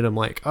haven't seen it, I'm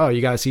like, oh,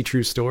 you got to see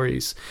True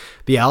Stories.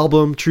 The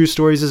album True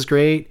Stories is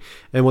great.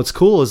 And what's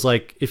cool is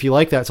if you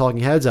like that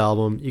Talking Heads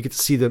album, you get to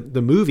see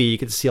the movie. You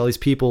get to see all these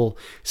people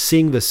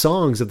sing the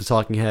songs of the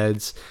Talking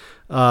Heads.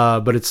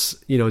 But it's,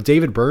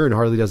 David Byrne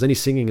hardly does any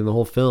singing in the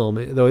whole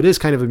film, though it is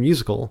kind of a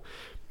musical.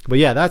 But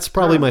yeah, that's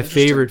probably my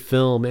favorite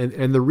film.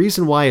 And the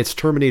reason why it's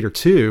Terminator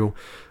 2,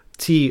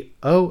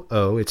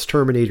 T-O-O, it's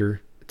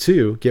Terminator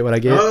 2. Get what I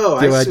get?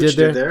 Oh, get what I I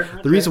did there?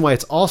 Okay. The reason why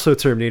it's also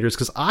Terminator is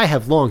because I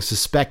have long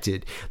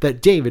suspected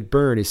that David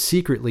Byrne is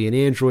secretly an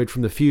android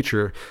from the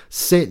future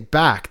sent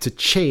back to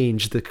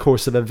change the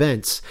course of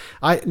events.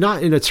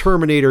 Not in a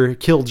Terminator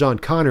kill John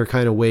Connor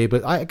kind of way,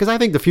 but because I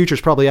think the future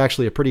is probably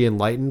actually a pretty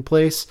enlightened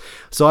place.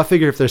 So I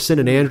figure if they're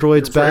sending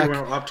androids back,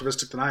 you're more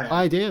optimistic than I am.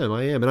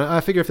 I am, and I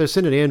figure if they're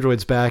sending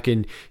androids back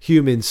in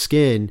human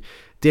skin,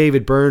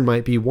 David Byrne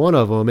might be one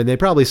of them, and they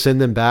probably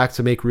send them back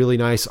to make really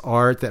nice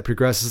art that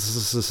progresses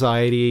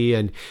society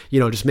and,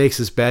 just makes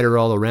us better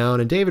all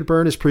around. And David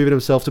Byrne has proven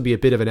himself to be a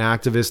bit of an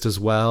activist as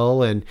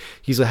well, and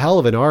he's a hell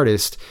of an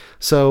artist.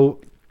 So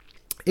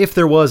if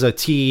there was a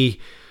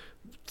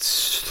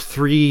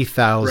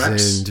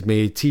T-3000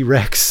 made,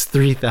 T-Rex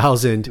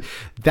 3000,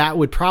 that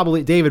would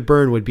probably, David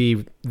Byrne would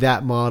be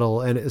that model.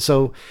 And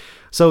so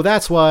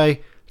that's why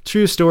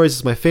True Stories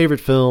is my favorite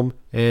film,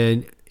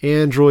 and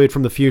Android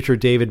from the future,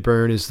 David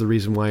Byrne, is the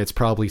reason why it's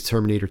probably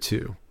Terminator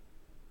 2.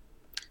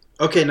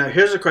 Okay, now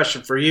here's a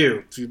question for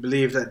you. If you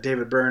believe that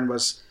David Byrne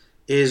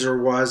is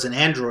or was an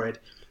android,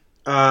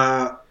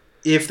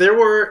 if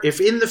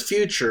in the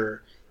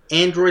future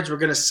androids were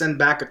going to send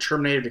back a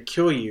Terminator to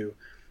kill you,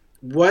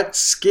 what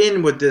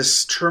skin would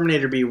this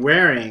Terminator be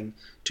wearing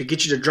to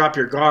get you to drop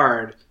your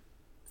guard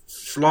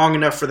long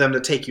enough for them to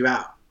take you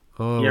out?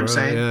 Oh, You know what I'm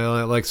saying?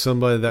 Yeah, like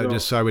somebody that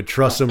just I would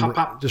trust him pop,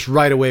 pop. just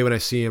right away when I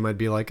see him. I'd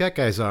be like, that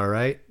guy's all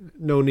right.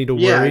 No need to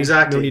worry. Yeah,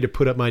 exactly. No need to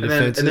put up my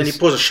defenses. And then he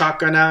pulls a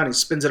shotgun out and he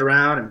spins it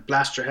around and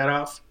blasts your head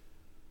off.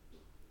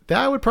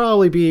 That would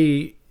probably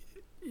be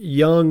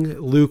young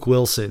Luke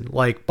Wilson,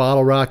 like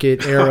Bottle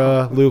Rocket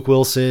era Luke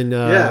Wilson.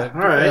 Yeah,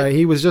 all right.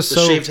 He was just The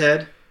so shaved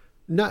head.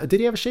 No, did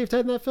he have a shaved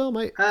head in that film?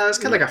 It's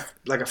kind of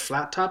like a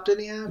flat top,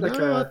 didn't he have? Like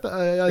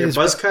a his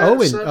buzz cut.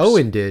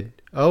 Owen did.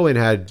 Owen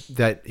had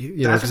that,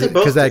 you know,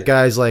 because that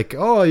guy's like,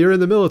 oh, you're in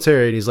the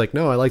military, and he's like,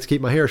 no, I like to keep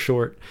my hair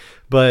short.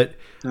 But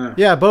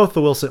yeah, both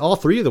the Wilson, all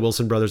three of the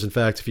Wilson brothers, in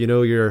fact, if you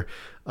know your,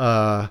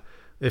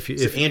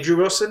 if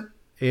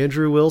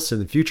Andrew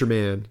Wilson, Future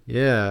Man,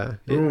 yeah,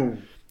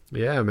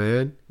 yeah,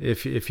 man.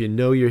 If you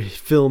know your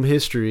film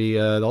history,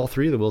 all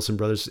three of the Wilson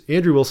brothers,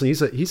 Andrew Wilson,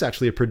 he's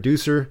actually a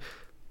producer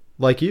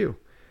like you.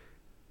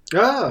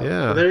 Oh,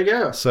 yeah. Well, there you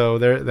go. So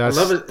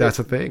that's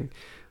a thing.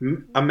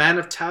 A man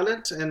of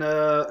talent and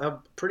a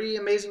pretty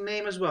amazing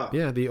name as well.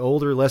 Yeah, the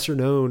older, lesser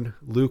known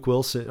Luke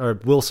Wilson or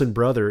Wilson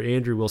brother,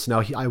 Andrew Wilson.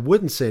 Now, I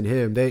wouldn't send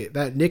him.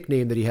 That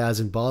nickname that he has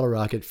in Bottle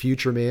Rocket,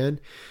 Future Man.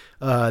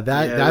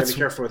 That's be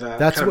careful with that.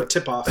 That's kind what of a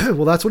tip off.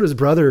 Well, that's what his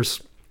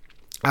brothers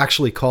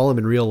actually call him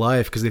in real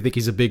life because they think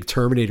he's a big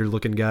Terminator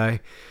looking guy.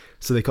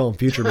 So they call him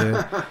Future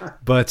Man.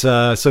 But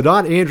so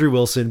not Andrew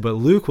Wilson, but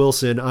Luke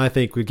Wilson, I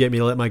think would get me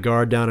to let my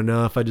guard down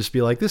enough. I'd just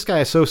be like, this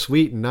guy is so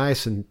sweet and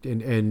nice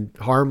and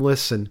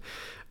harmless, and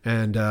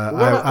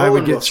I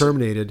would get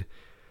terminated.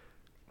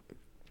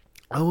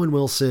 Owen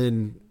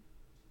Wilson,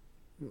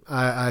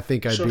 I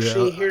think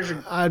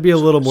I'd be a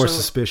little more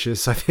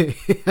suspicious. I think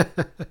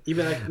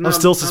I'm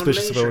still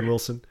suspicious of Owen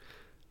Wilson.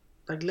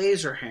 Like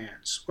laser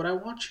hands. What I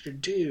want you to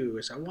do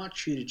is I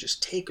want you to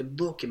just take a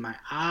look in my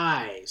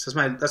eyes.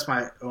 That's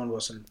my Owen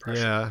Wilson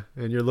impression. Yeah,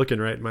 and you're looking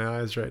right in my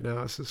eyes right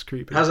now. It's just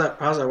creepy. How's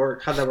that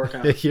work? How'd that work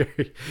out?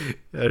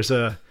 There's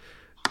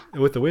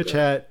with the witch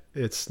hat,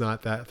 it's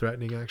not that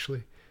threatening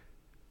actually.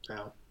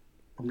 Oh,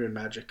 I'm doing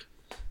magic.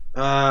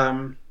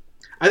 I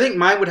think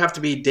mine would have to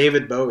be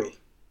David Bowie.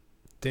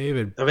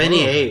 Of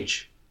any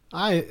age.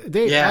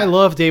 I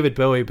love David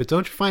Bowie, but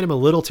don't you find him a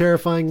little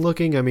terrifying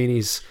looking? I mean,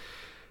 he's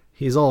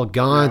all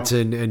gaunt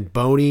and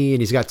bony,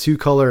 and he's got two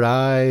colored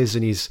eyes,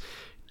 and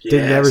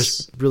didn't ever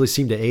really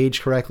seem to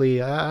age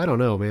correctly. I don't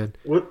know, man.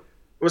 Well,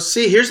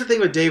 see, here's the thing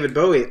with David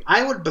Bowie.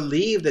 I would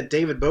believe that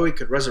David Bowie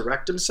could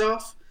resurrect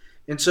himself,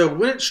 and so it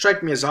wouldn't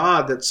strike me as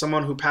odd that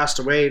someone who passed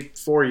away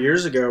 4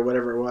 years ago, or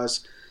whatever it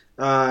was,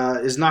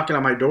 is knocking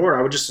on my door.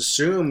 I would just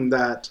assume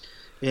that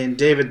in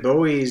David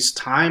Bowie's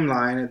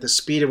timeline, at the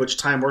speed at which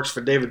time works for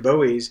David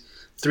Bowie's,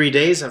 3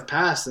 days have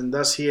passed, and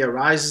thus he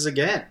arises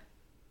again.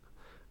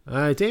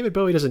 David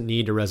Bowie doesn't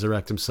need to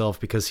resurrect himself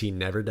because he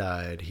never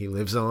died. He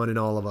lives on in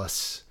all of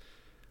us.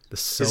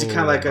 Is he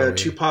kind of like a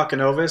Tupac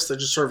and Elvis? They're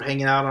just sort of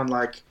hanging out on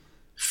like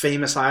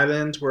famous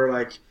islands where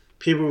like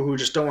people who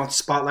just don't want the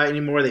spotlight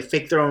anymore, they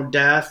fake their own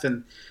death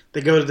and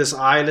they go to this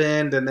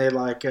island and they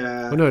like...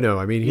 no.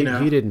 I mean,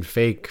 he didn't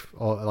fake...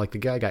 like the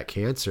guy got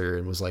cancer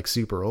and was like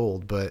super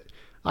old, but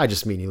I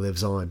just mean he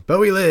lives on.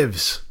 Bowie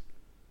lives.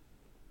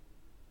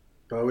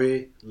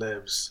 Bowie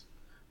lives.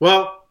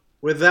 Well,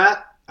 with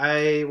that,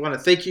 I want to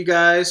thank you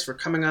guys for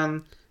coming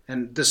on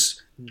and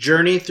this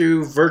journey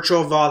through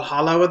virtual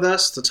Valhalla with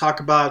us to talk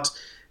about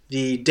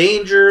the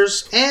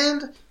dangers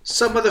and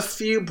some of the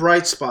few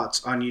bright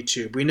spots on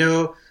YouTube. We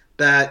know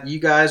that you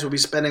guys will be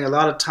spending a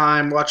lot of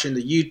time watching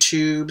the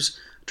YouTubes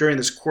during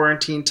this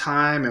quarantine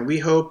time, and we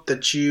hope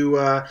that you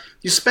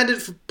spend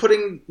it for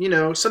putting,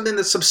 something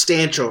that's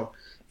substantial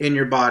in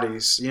your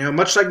bodies.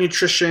 Much like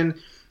nutrition,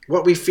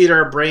 what we feed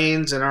our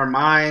brains and our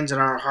minds and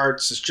our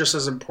hearts is just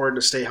as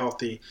important to stay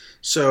healthy.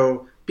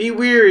 So be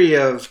weary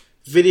of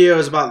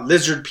videos about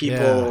lizard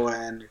people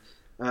and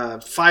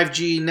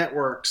 5G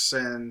networks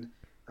and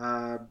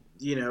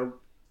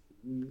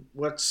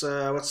what's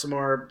some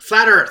more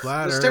flat Earth.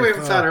 Stay away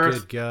from flat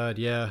Earth. Good God,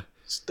 yeah.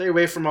 Stay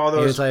away from all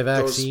those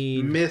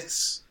anti-vaccine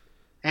myths,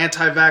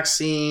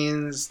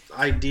 anti-vaccines,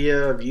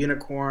 idea of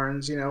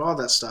unicorns, all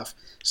that stuff.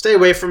 Stay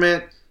away from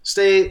it.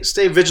 Stay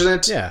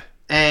vigilant. Yeah.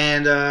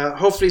 And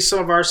hopefully some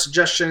of our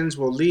suggestions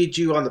will lead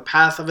you on the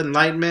path of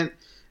enlightenment.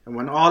 And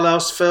when all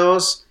else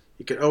fails,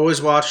 you can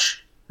always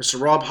watch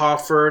Mr. Rob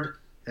Halford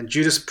and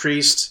Judas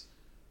Priest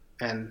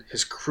and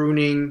his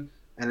crooning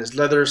and his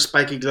leather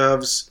spiky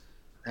gloves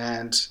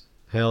and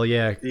hell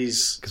yeah,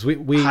 because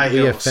we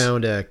have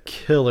found a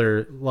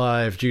killer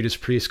live Judas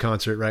Priest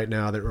concert right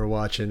now that we're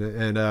watching,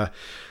 and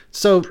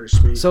so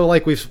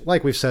like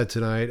we've said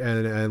tonight,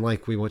 and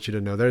like we want you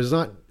to know, there's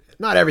not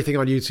everything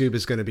on YouTube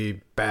is going to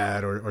be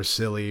bad or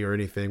silly or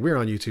anything. We're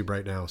on YouTube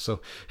right now,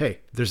 so hey,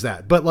 there's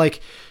that. But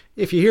like,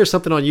 if you hear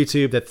something on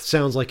YouTube that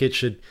sounds like it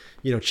should,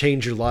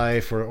 change your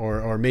life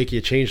or make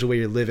you change the way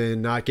you're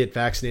living, not get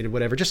vaccinated,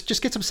 whatever,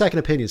 just get some second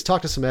opinions.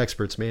 Talk to some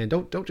experts, man.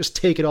 Don't just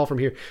take it all from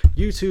here.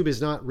 YouTube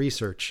is not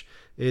research.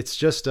 It's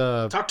just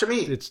talk to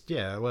me.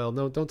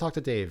 No, don't talk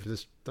to Dave.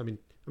 I mean,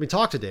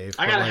 talk to Dave.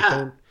 I got a hat.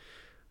 Don't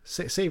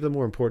save the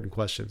more important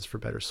questions for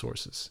better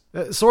sources.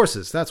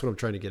 Sources. That's what I'm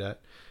trying to get at.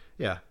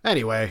 Yeah.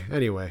 Anyway.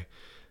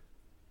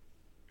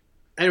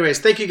 Anyways,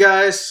 thank you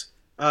guys.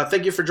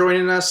 Thank you for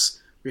joining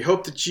us. We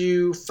hope that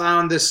you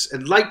found this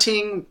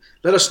enlightening.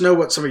 Let us know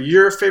what some of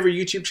your favorite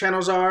YouTube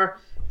channels are.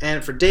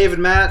 And for Dave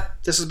and Matt,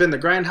 this has been the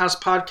Grindhouse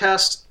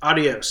Podcast.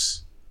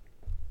 Adios.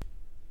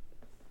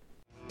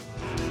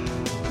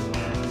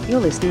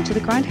 You're listening to the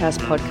Grindhouse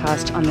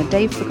Podcast on the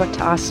Dave Forgot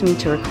to Ask Me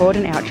to Record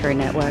an Outro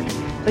network.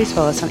 Please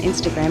follow us on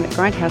Instagram at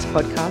Grindhouse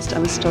Podcast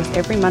and listen to us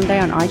every Monday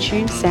on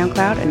iTunes,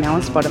 SoundCloud, and now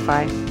on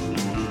Spotify.